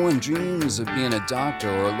 No one dreams of being a doctor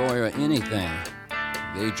or a lawyer or anything.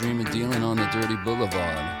 They dream of dealing on the dirty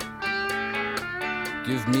boulevard.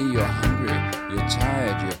 Give me you're hungry, you're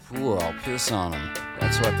tired, you're poor, I'll piss on 'em.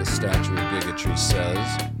 That's what the statue of bigotry says.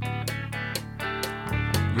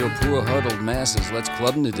 You're poor huddled masses, let's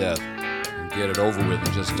club 'em to death and get it over with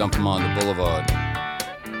and just dump 'em on the boulevard.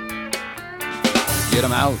 Get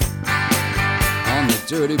 'em out on the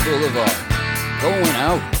dirty boulevard, going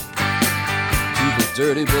out to the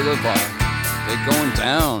dirty boulevard. They're going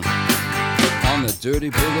down on the dirty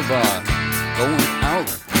boulevard, going out.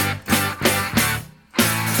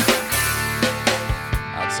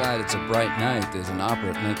 Outside it's a bright night, there's an opera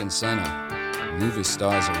at Lincoln Center. Movie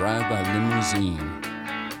stars arrive by limousine.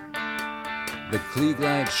 The Klieg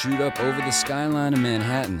lights shoot up over the skyline of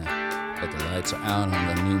Manhattan, but the lights are out on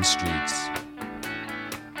the mean streets.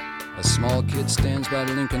 A small kid stands by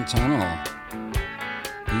the Lincoln Tunnel.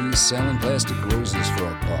 He's selling plastic roses for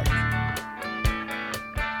 $1.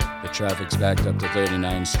 The traffic's backed up to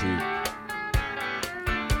 39th Street.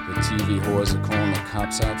 The TV whores are calling the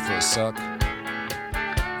cops out for a suck.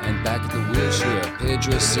 And back at the wheelchair,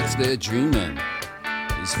 Pedro sits there dreaming.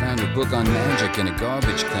 He's found a book on magic in a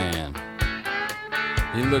garbage can.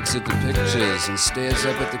 He looks at the pictures and stares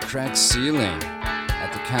up at the cracked ceiling.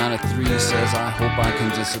 At the count of 3 says, I hope I can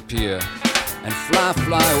disappear and fly,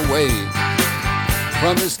 fly away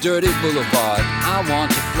from this dirty boulevard. I want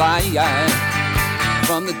to fly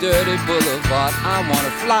from the dirty boulevard. I want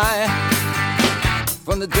to fly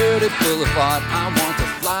from the dirty boulevard. I want to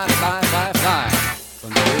fly, fly, fly, fly from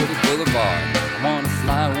the dirty boulevard. I want to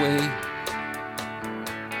fly away.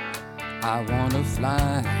 I want to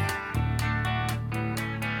fly,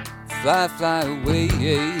 fly, fly away.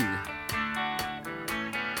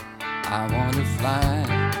 I want to fly,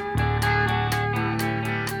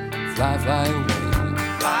 fly, fly away.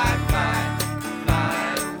 Fly, fly, fly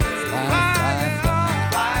away. Fly, fly, fly,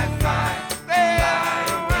 fly, fly, fly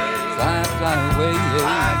away. fly, fly away.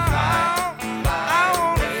 Fly, fly, fly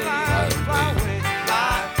away. Fly away.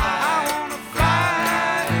 Fly, fly, I wanna fly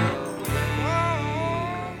away.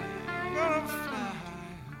 Gonna fly.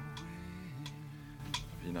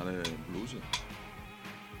 Finale blues.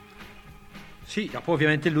 Sì, dopo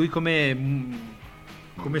ovviamente lui come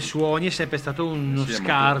suoni è sempre stato uno Sì, è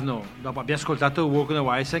scarno. Dopo abbiamo ascoltato Walk on the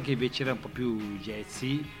Wild Side, che invece era un po' più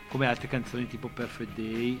jazzy, come altre canzoni tipo Perfect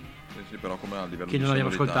Day, Sì, però come a livello che di non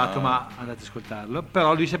abbiamo sonorità- ascoltato, ma andate ad ascoltarlo.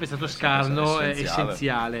 Però lui è sempre stato scarno e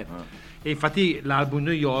essenziale. E infatti l'album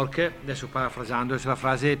New York, adesso parafrasando, adesso la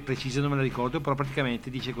frase precisa non me la ricordo, però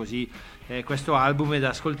praticamente dice così: questo album è da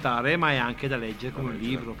ascoltare ma è anche da leggere come un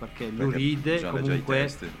libro, perché Lou Reed bisogna leggere i comunque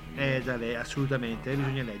testi. è assolutamente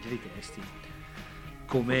bisogna leggere i testi,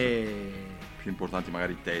 come più importanti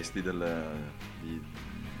magari i testi del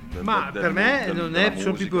ma del- per me del- non della è,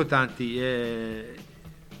 sono più musica. importanti,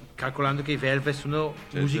 calcolando che i Velvet sono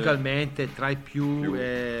Sì, musicalmente tra i più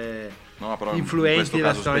No, però in influenti questo della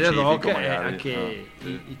caso storia del rock, specifico magari, anche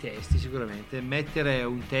sì. i testi sicuramente. Mettere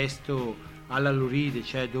un testo alla Lou Reed,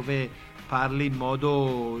 cioè dove parli in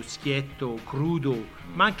modo schietto, crudo,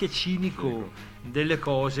 ma anche cinico delle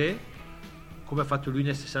cose, come ha fatto lui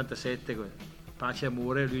nel 67, pace e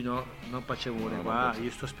amore, lui no, non pace e amore, No, qua non pace.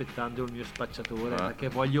 io sto aspettando il mio spacciatore, Ah. perché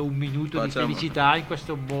voglio un minuto Pace di e amore. felicità in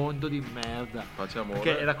questo mondo di merda, Pace e amore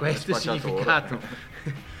perché era questo e il spacciatore. significato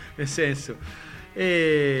nel senso,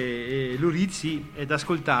 e Lou Reed sì, è da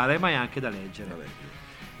ascoltare ma è anche da leggere. Vabbè,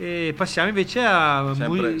 E passiamo invece a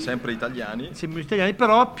sempre italiani, sempre italiani,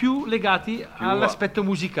 però più legati all'aspetto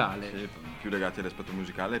musicale. sì, più legati all'aspetto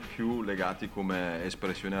musicale, più legati come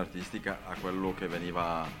espressione artistica a quello che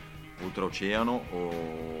veniva oltreoceano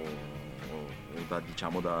o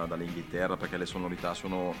dall'Inghilterra, perché le sonorità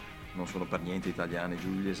non sono per niente italiane.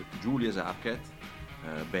 Julius Arquette,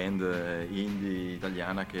 band indie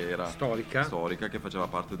italiana che era Storica, che faceva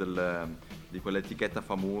parte di quell'etichetta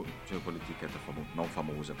famosa, non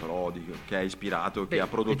famosa, però che ha ispirato, che ha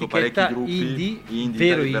prodotto etichetta parecchi gruppi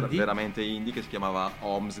indie, veramente indie, che si chiamava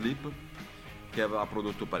Omslip, che aveva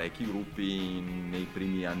prodotto parecchi gruppi nei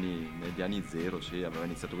primi anni, negli anni zero, sì, aveva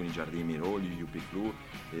iniziato con i Giardini Miro, gli UP Flu,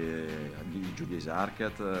 gli Julius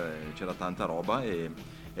Arquette, c'era tanta roba e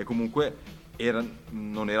comunque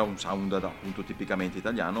non era un sound appunto tipicamente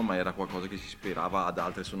italiano, ma era qualcosa che si ispirava ad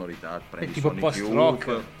altre sonorità, prendi tipo Sonic post-rock.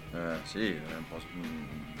 Youth, sì,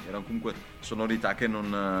 erano comunque sonorità che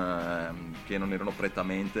non erano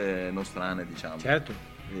prettamente nostrane, diciamo. certo,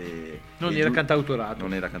 non E era cantautorato.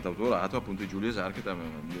 Non era cantautorato, appunto i Julius Arquette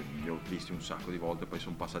li ho visti un sacco di volte, poi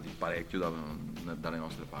sono passati parecchio dalle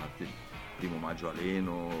nostre parti. Primo Maggio a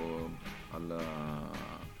Leno,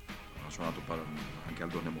 ha suonato anche al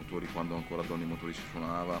Donne Motori, quando ancora Donne Motori si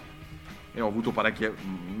suonava, e ho avuto parecchie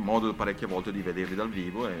volte di vederli dal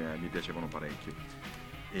vivo e mi piacevano parecchio.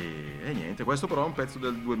 E niente, questo però è un pezzo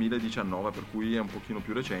del 2019, per cui è un pochino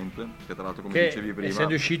più recente, che tra l'altro come Che, dicevi prima,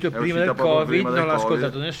 essendo uscito è prima uscita del proprio Covid, prima del non l'ha Covid,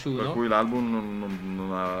 ascoltato nessuno. per cui l'album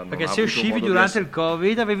non ha Perché ha se avuto uscivi modo di durante il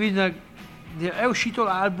Covid avevi è uscito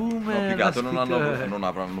l'album, No, più che altro la non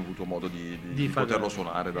avranno avuto modo di farlo. poterlo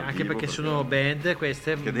suonare dal anche vivo, perché sono band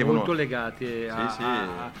queste che molto devono- legate Sì.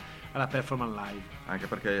 alla performance live. Anche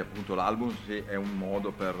perché appunto l'album sì, è un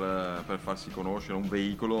modo per farsi conoscere, un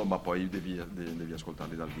veicolo, ma poi devi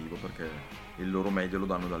ascoltarli dal vivo, perché il loro meglio lo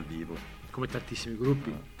danno dal vivo. Come tantissimi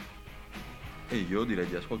gruppi. E io direi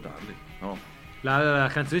di ascoltarli, no? La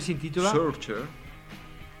canzone si intitola Searcher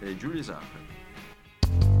e Julius Apple.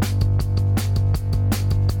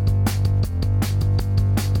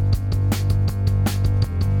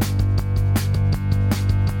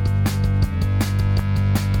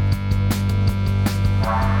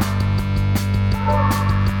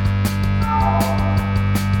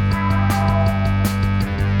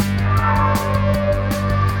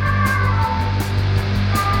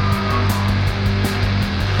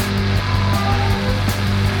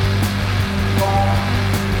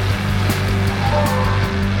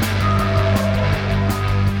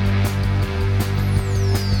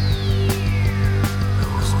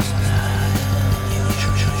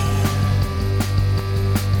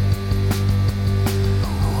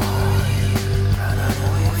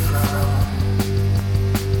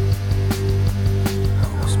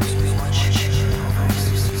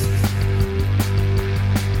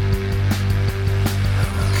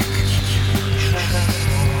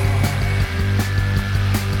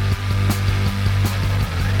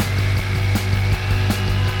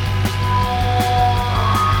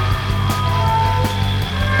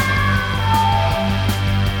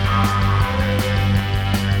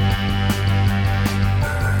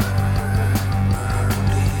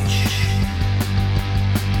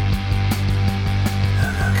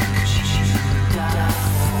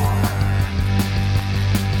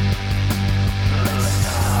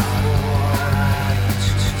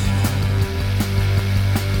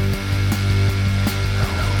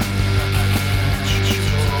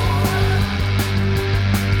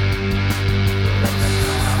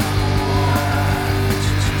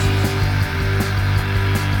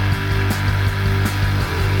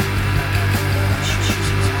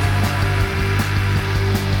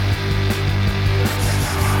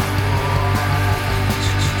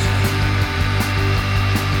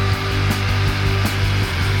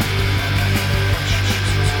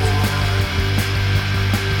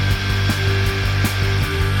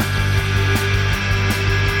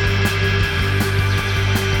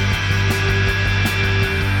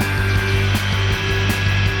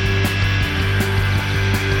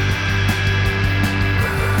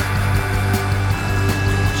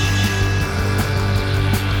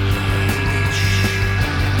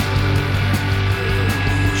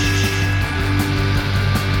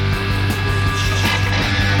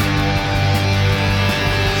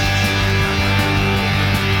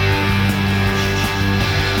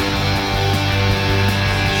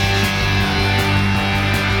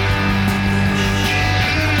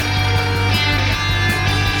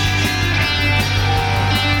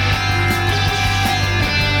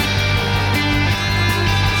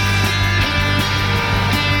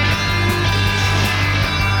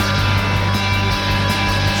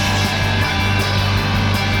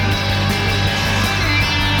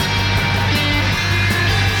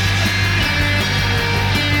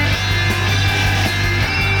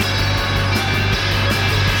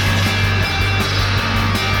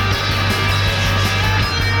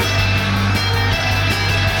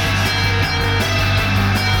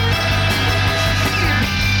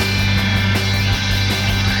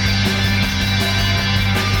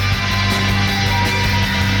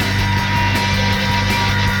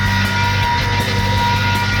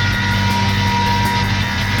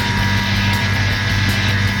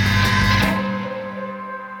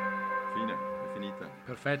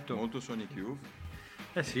 Perfetto. Molto Sonic Youth.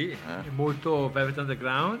 Eh sì, molto Velvet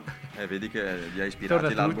Underground. Vedi che gli ha ispirati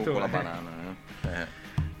Torna l'album tutto, con la banana.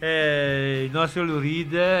 Il nostro Lou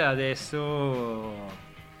Reed adesso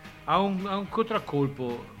ha un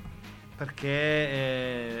contraccolpo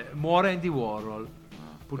perché muore Andy Warhol.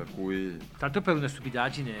 Per cui... Tanto per una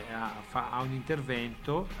stupidaggine ha un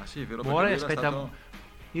intervento. Ah sì, è vero, Muore, perché lui era aspetta, stato...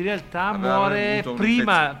 in realtà aveva muore avuto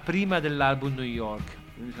prima dell'album New York.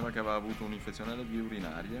 Mi sembra che aveva avuto un'infezione alle vie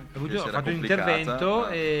urinarie. Ha fatto un intervento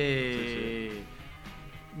sì.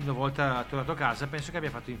 Una volta tornato a casa penso che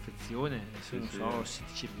abbia fatto infezione, adesso non Sì. so,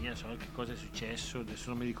 setticemia, non so che cosa è successo, adesso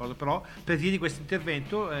non mi ricordo, però per via di questo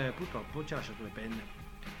intervento purtroppo ci ha lasciato le penne.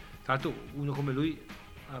 Tra l'altro uno come lui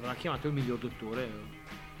avrà chiamato il miglior dottore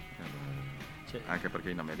Cioè, Anche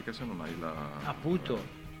perché in America se non hai la...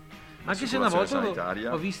 appunto. Anche se una volta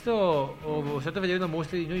sanitaria. ho visto, ho stato a vedere una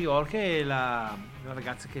mostra di New York e la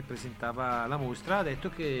ragazza che presentava la mostra ha detto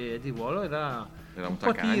che Eddie Warhol era un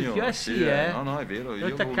po' taccagno. tirchio, sì, No, è vero. Era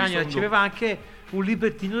un taccagno, riceveva anche un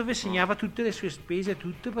librettino dove segnava tutte le sue spese,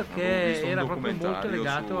 tutto, perché era proprio molto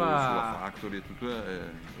legato sulla Factory e tutto,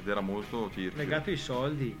 ed era molto tirchio. Legato ai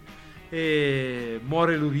soldi. E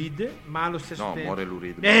muore Lou Reed, ma allo stesso tempo... No, muore Lou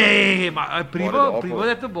Reed. Ma prima ho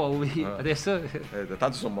detto Bowie, adesso...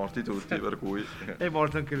 tanto sono morti tutti, per cui... È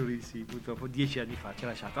morto anche lui, sì, purtroppo 10 anni fa ci ha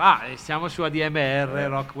lasciato. Siamo su ADMR,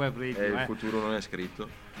 Rock Web Radio. Il futuro non è scritto.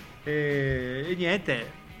 E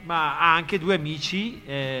niente, ma ha anche due amici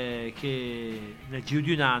che nel giro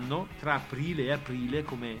di un anno, tra aprile e aprile,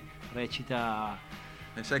 come recita...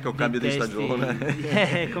 sai che ho cambio di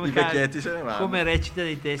stagione, come i vecchietti se ne vanno. Come recita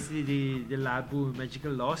nei testi dell'album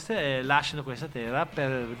Magical Lost, lasciano questa terra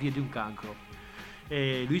per via di un cancro.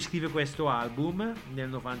 Lui scrive questo album nel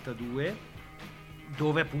 92,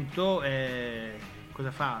 dove appunto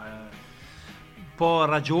cosa fa? Un po'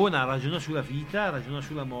 ragiona sulla vita, ragiona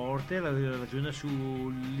sulla morte, ragiona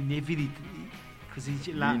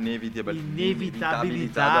l'inevitabilità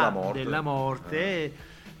della morte.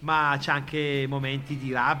 Ma c'è anche momenti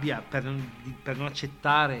di rabbia per non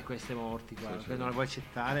accettare queste morti qua, per non le vuoi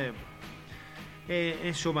accettare. E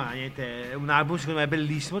insomma, niente, è un album secondo me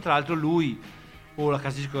bellissimo. Tra l'altro lui o la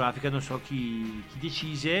casa discografica, non so chi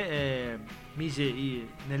decise, mise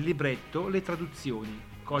nel libretto le traduzioni,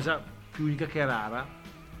 cosa più unica che rara,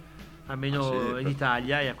 almeno in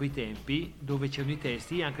Italia e a quei tempi, dove c'erano i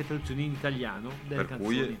testi e anche traduzioni in italiano delle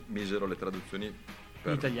canzoni. Per cui misero le traduzioni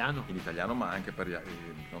in italiano, ma anche per,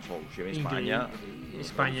 non so, usciva in Spagna, in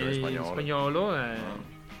spagnolo,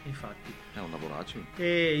 infatti è un lavoraccio.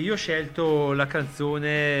 E io ho scelto la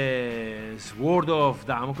canzone Sword of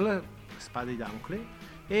Damocles, Spada di Damocle,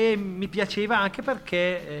 e mi piaceva anche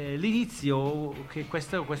perché l'inizio, che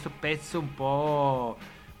questo pezzo un po',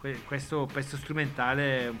 questo pezzo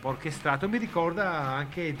strumentale un po' orchestrato, mi ricorda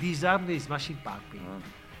anche Disarm dei Smashing Pumpkins.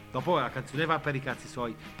 Dopo la canzone va per i cazzi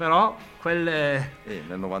suoi, però nel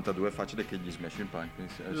 92 è facile che gli Smashing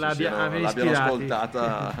Pumpkins l'abbiano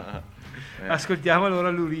ascoltata. Ascoltiamo allora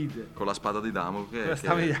Lou Reed con la spada di Damocle.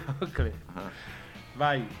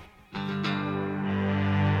 Vai.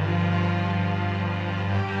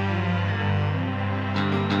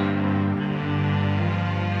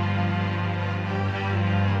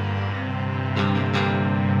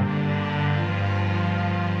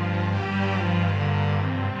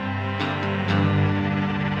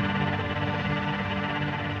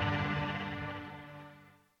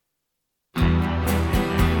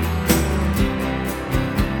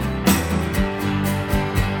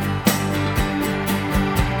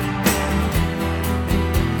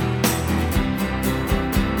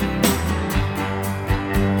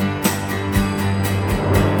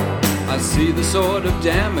 The sword of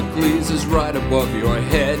Damocles is right above your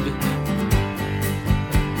head.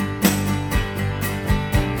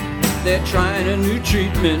 They're trying a new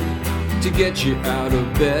treatment to get you out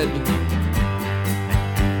of bed.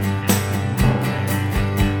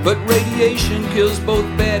 But radiation kills both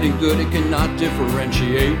bad and good, it cannot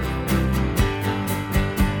differentiate.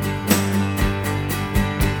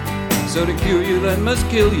 So to cure you, they must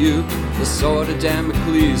kill you. The sword of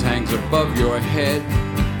Damocles hangs above your head.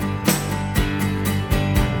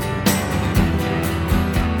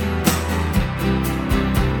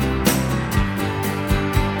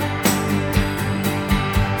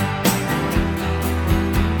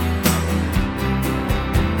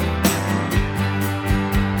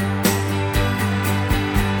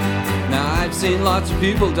 Seen lots of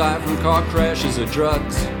people die from car crashes or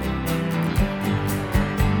drugs.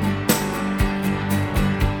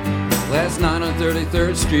 Last night on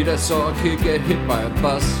 33rd Street I saw a kid get hit by a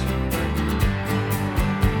bus.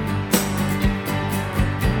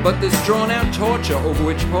 But this drawn out torture over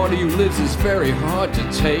which part of you lives is very hard to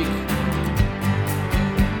take.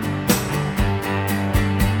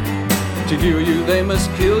 To cure you they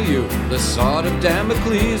must kill you, the sword of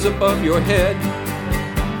Damocles above your head.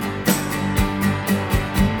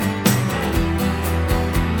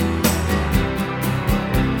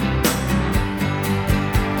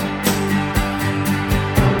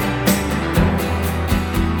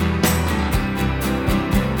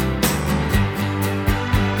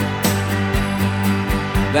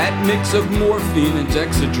 That mix of morphine and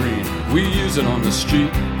dexedrine, we use it on the street.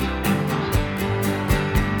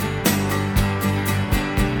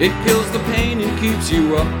 It kills the pain and keeps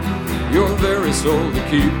you up, your very soul to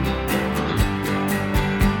keep.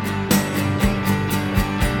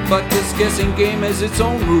 But this guessing game has its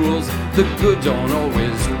own rules. The good don't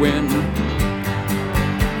always win.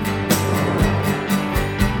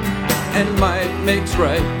 And might makes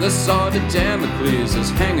right. The sword of Damocles is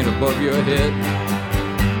hanging above your head.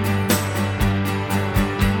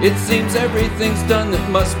 It seems everything's done that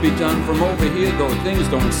must be done from over here, though things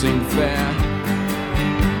don't seem fair.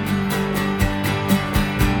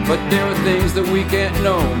 But there are things that we can't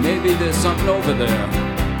know. Maybe there's something over there.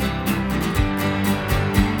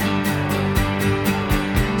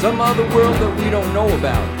 Some other world that we don't know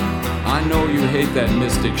about. I know you hate that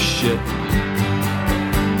mystic shit.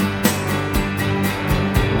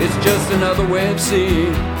 It's just another way of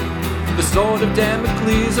seeing the sword of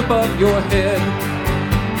Damocles above your head.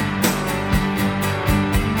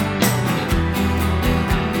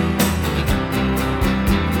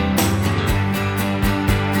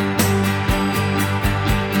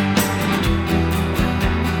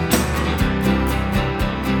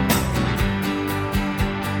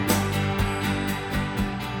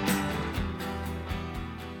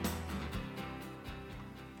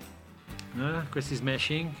 Questi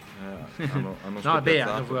Smashing hanno no, vabbè,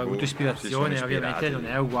 hanno scopiazzato, avuto ispirazione, si sono ovviamente ispirati. non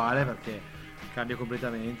è uguale perché cambia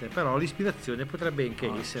completamente, però l'ispirazione potrebbe anche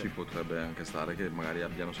essere, ci potrebbe anche stare che magari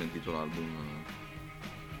abbiano sentito l'album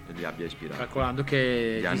e li abbia ispirati, calcolando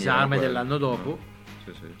che Gli anni Disarma è erano dell'anno quelli. dopo.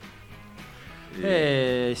 Sì,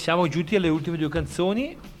 sì. Siamo giunti alle ultime due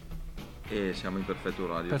canzoni. E siamo in perfetto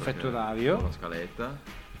orario, Perfetto perché orario. con la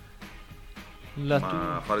scaletta.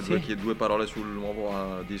 La Fare sì. due parole sul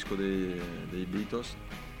nuovo disco dei Beatles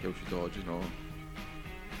che è uscito oggi, no?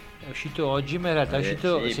 È uscito oggi, ma in realtà è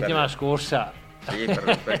uscito sì, settimana scorsa. Sì,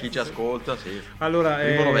 per chi ci ascolta, sì. Allora,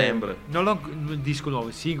 1 novembre. non l'ho, un disco nuovo,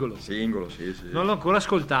 singolo. Singolo, sì. Non l'ho ancora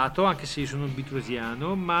ascoltato, anche se io sono un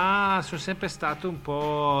beatlesiano, ma sono sempre stato un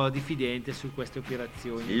po' diffidente su queste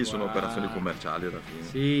operazioni. Sì, sono qua. operazioni commerciali alla fine.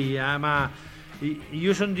 Sì, ma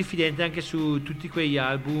io sono diffidente anche su tutti quegli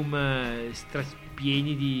album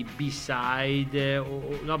pieni di B-side,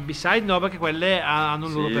 no, B-side no, perché quelle hanno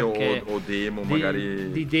un loro perché. O demo,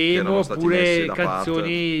 magari. Di che demo, erano stati messi oppure da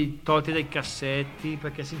canzoni tolte dai cassetti,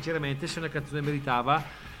 perché sinceramente se una canzone meritava,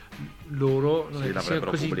 loro non Sì, è che siano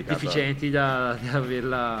l'avrebbero così pubblicata. deficienti da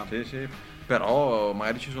averla. Sì. Però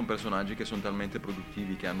magari ci sono personaggi che sono talmente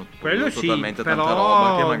produttivi, che hanno Quello sì, totalmente però, tanta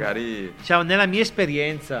roba, che magari. Cioè, nella mia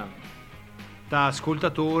esperienza da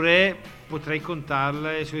ascoltatore potrei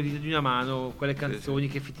contarle sulle dita di una mano quelle canzoni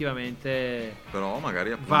che effettivamente Però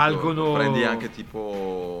magari appunto valgono. prendi anche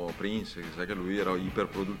tipo Prince, che sai che lui era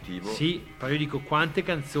iperproduttivo. Sì, però io dico quante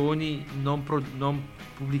canzoni non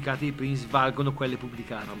pubblicate di Prince valgono quelle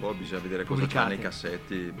pubblicate. Bisogna vedere cosa c'ha nei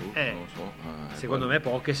cassetti, non lo so. Secondo me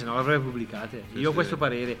poche, se no le avrebbe pubblicate. Sì, Io ho questo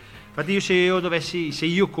parere. Infatti io se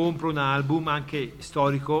io compro un album anche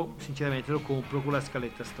storico, sinceramente lo compro con la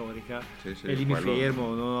scaletta storica e lì mi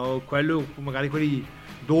fermo. No? Quello, magari quelli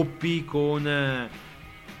doppi con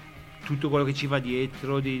tutto quello che ci va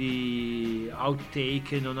dietro di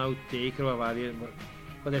outtake, non outtake, roba varie.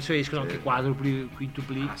 Adesso escono anche quadrupli,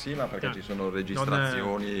 quintupli. Sì, ma perché ci sono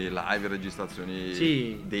registrazioni live,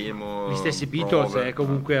 registrazioni demo. Gli stessi Beatles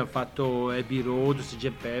comunque hanno fatto Abbey Road,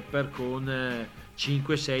 Sgt. Pepper con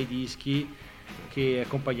 5-6 dischi che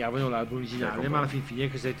accompagnavano l'album originale, ma alla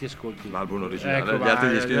fine cosa ti ascolti? L'album originale, gli altri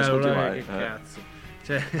dischi non ascolti mai. Che cazzo.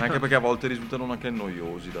 Cioè, anche perché a volte risultano anche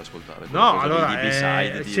noiosi da ascoltare. No, allora di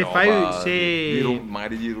B-side, se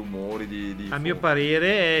magari di rumori, a mio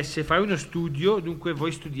parere, se fai uno studio, dunque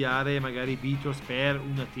vuoi studiare magari Beatles per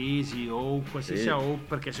una tesi o qualsiasi, o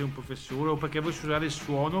perché sei un professore o perché vuoi studiare il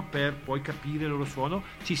suono per poi capire il loro suono,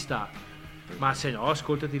 ci sta. Ma se no,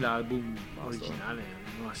 ascoltati l'album originale,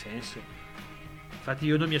 non ha senso. Infatti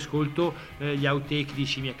io non mi ascolto gli outtake di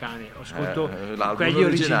Scimmia Cane, ascolto quelli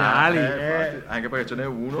originali. Anche perché ce n'è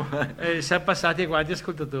uno. Siamo passati a quanti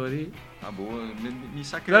ascoltatori? Mi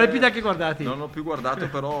sa che non l'hai più neanche guardati? Non ho più guardato,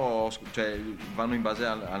 però vanno in base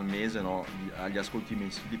al mese, no? Agli ascolti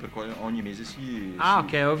mensili, per cui ogni mese ok,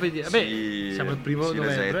 siamo il primo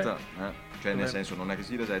novembre. Resetta, cioè nel senso non è che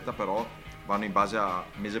si resetta, però vanno in base a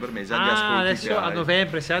mese per mese agli ascolti. Adesso a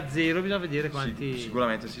novembre, se a 0 bisogna vedere quanti.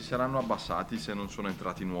 Sicuramente si saranno abbassati se non sono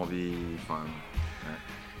entrati nuovi fan.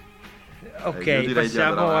 Ok,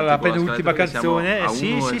 passiamo alla penultima canzone.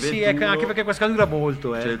 Sì, anche perché questa dura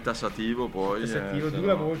molto. C'è il tassativo poi. Il tassativo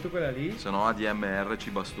dura molto quella lì. Se no ADMR ci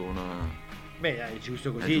bastona. Beh, è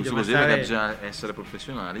giusto così. È giusto dobbiamo così stare- perché bisogna essere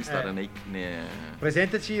professionali, stare nei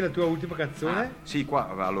Presentaci la tua ultima canzone. sì, qua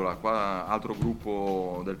altro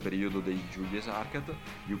gruppo del periodo dei Julius Arcade,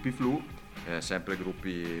 UP Flu, sempre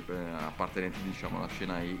gruppi appartenenti, diciamo, alla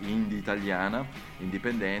scena indie italiana,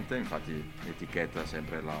 indipendente, infatti l'etichetta è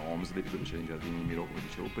sempre la Homeslip, dove c'è in Giardini di Miro, come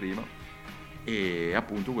dicevo prima, e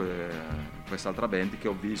appunto quest'altra band che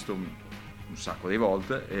ho visto un sacco di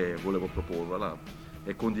volte e volevo proporvela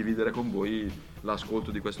e condividere con voi l'ascolto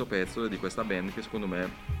di questo pezzo e di questa band, che secondo me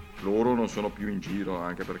loro non sono più in giro,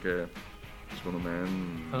 anche perché secondo me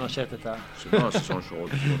A una certa età. no, si sono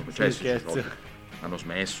sciolti, cioè Sì, scherzo. hanno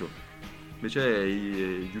smesso. Invece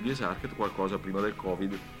i Julius Arcade qualcosa prima del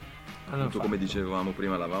Covid, appunto, come dicevamo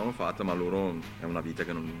prima, l'avevano fatta, ma loro è una vita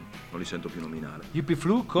che non li sento più nominare. UP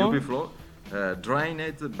Flu con UP Flow,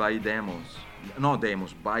 Drained by Demons, no,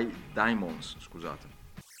 Demons, by Diamonds, scusate.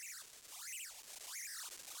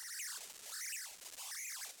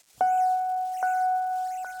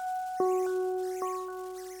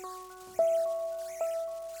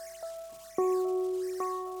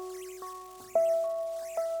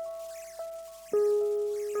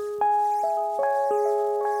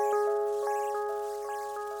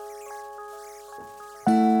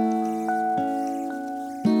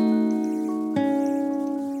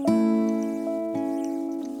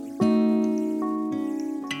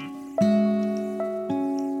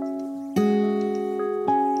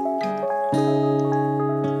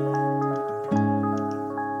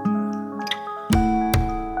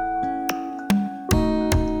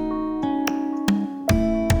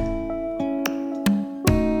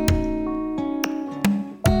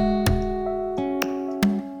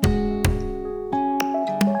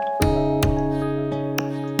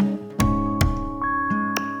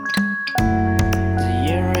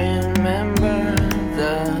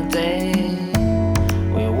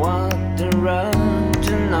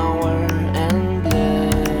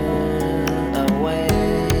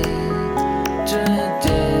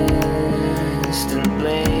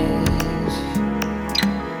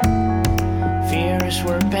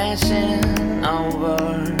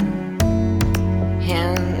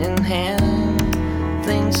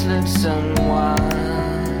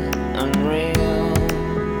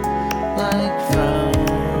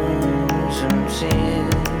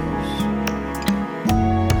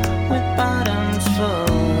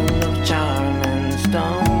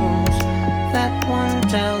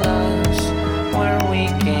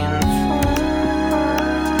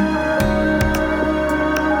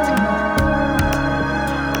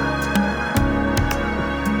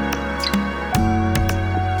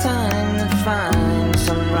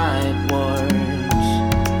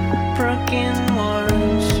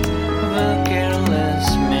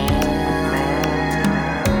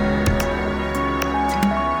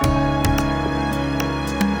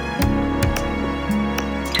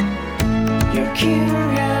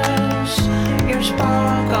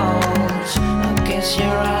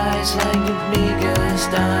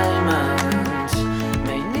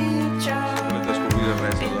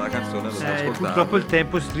 Purtroppo il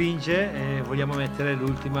tempo stringe e vogliamo mettere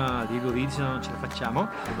l'ultima di Lou Reed, se no non ce la facciamo.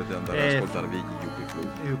 Dovete andare ad ascoltarvi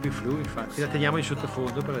gli UP Flu, infatti, la teniamo in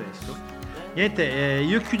sottofondo per adesso. Niente,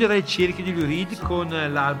 io chiuderei il cerchio di Lou Reed con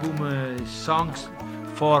l'album Songs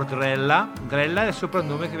for Drella. Drella è il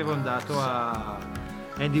soprannome che avevano dato a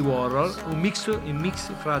Andy Warhol, un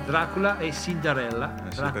mix fra Dracula e Cinderella.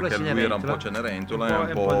 Dracula perché lui era un po' Cenerentola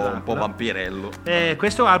e un po' vampirello.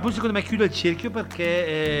 Questo album secondo me chiude il cerchio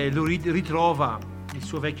perché Lou Reed ritrova il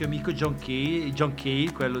suo vecchio amico John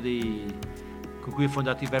Cale, quello con cui ha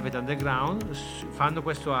fondato i Velvet Underground. Fanno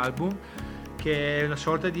questo album che è una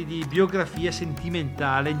sorta di biografia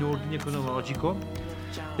sentimentale in ordine cronologico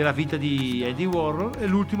della vita di Andy Warhol, e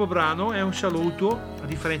l'ultimo brano è un saluto, a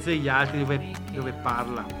differenza degli altri dove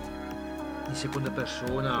parla in seconda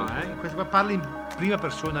persona, questo qua parla in prima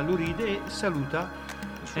persona Lou Reed e saluta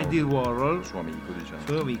Andy Warhol, il suo amico, diciamo.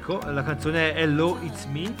 suo amico. La canzone è Hello It's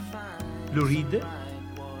Me, Lou Reed, E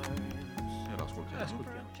l'ascoltiamo.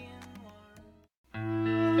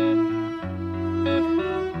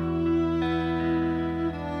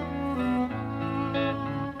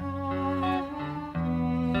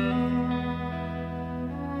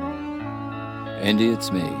 Andy,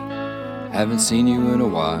 it's me. Haven't seen you in a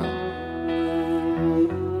while.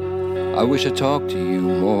 I wish I talked to you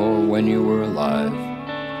more when you were alive.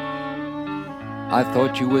 I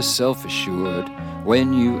thought you were self-assured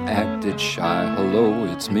when you acted shy. Hello,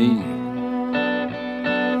 it's me.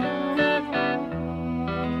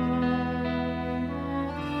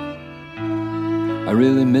 I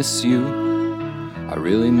really miss you. I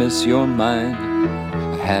really miss your mind.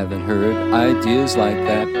 I haven't heard ideas like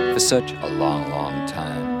that for such a long, long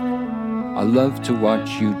time. I love to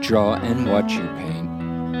watch you draw and watch you paint.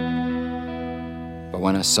 But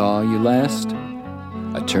when I saw you last,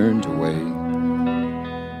 I turned away.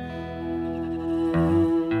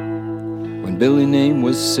 When Billy Name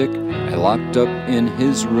was sick and locked up in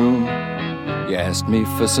his room, you asked me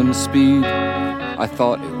for some speed, I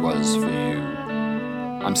thought it was for you.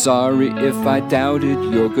 I'm sorry if I doubted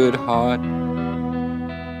your good heart.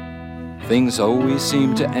 Things always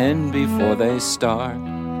seem to end before they start.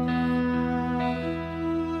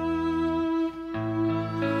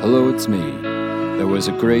 Hello, it's me. There was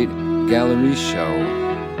a great gallery show.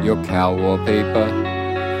 Your cow wallpaper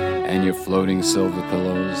and your floating silver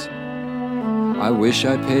pillows. I wish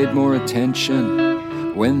I paid more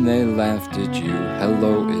attention when they laughed at you.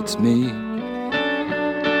 Hello, it's me.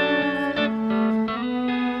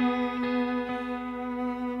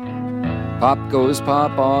 Pop goes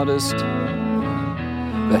pop artist.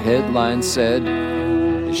 The headline said,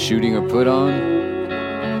 is shooting a put on?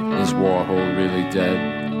 Is Warhol really dead?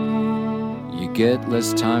 You get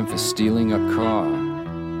less time for stealing a car.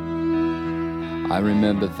 I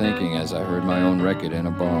remember thinking as I heard my own record in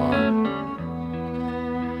a bar.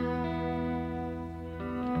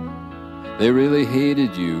 They really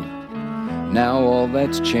hated you. Now all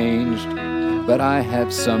that's changed. But I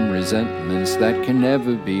have some resentments that can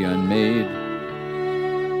never be unmade.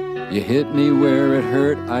 You hit me where it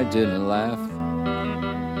hurt, I didn't laugh.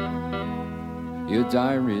 Your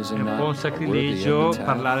diaries are È un po' un not sacrilegio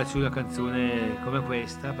parlare su una canzone come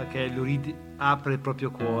questa, perché Lou Reed apre il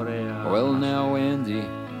proprio cuore Well now Andy,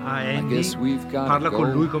 a I Andy, guess we've got parla to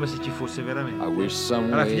con lui go. come se ci fosse veramente. I wish some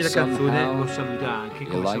Alla way, fine della canzone somehow, lo saluta anche,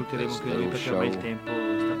 come you like saluteremo this anche lui, little perché ormai il show. tempo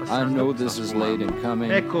sta I passando. know this is late in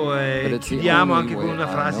coming, Ecco, but it's the chiudiamo only anche con way una I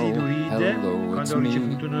frase di know. Lou Reed Hello, quando it's ha me.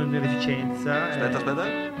 ricevuto un'onorificenza.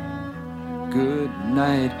 Aspetta. Good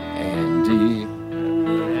night, Andy.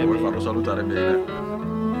 Vuoi farlo salutare bene?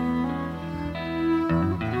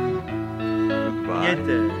 Goodbye.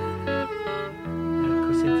 Niente,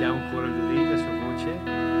 ecco, sentiamo ancora Lou Reed, la sua voce.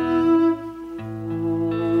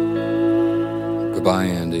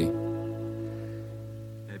 Goodbye, Andy.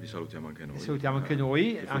 E vi salutiamo anche noi. Salutiamo anche noi.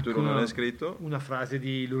 Il Anche futuro non è scritto. una frase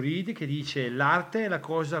di Lou Reed che dice: l'arte è la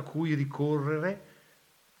cosa a cui ricorro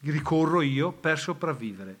io per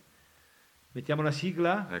sopravvivere. Mettiamo la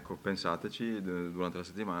sigla? Ecco, pensateci durante la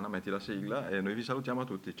settimana, metti la sigla e noi vi salutiamo a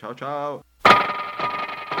tutti. Ciao ciao!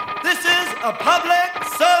 This is a public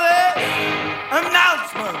service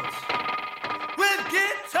announcement.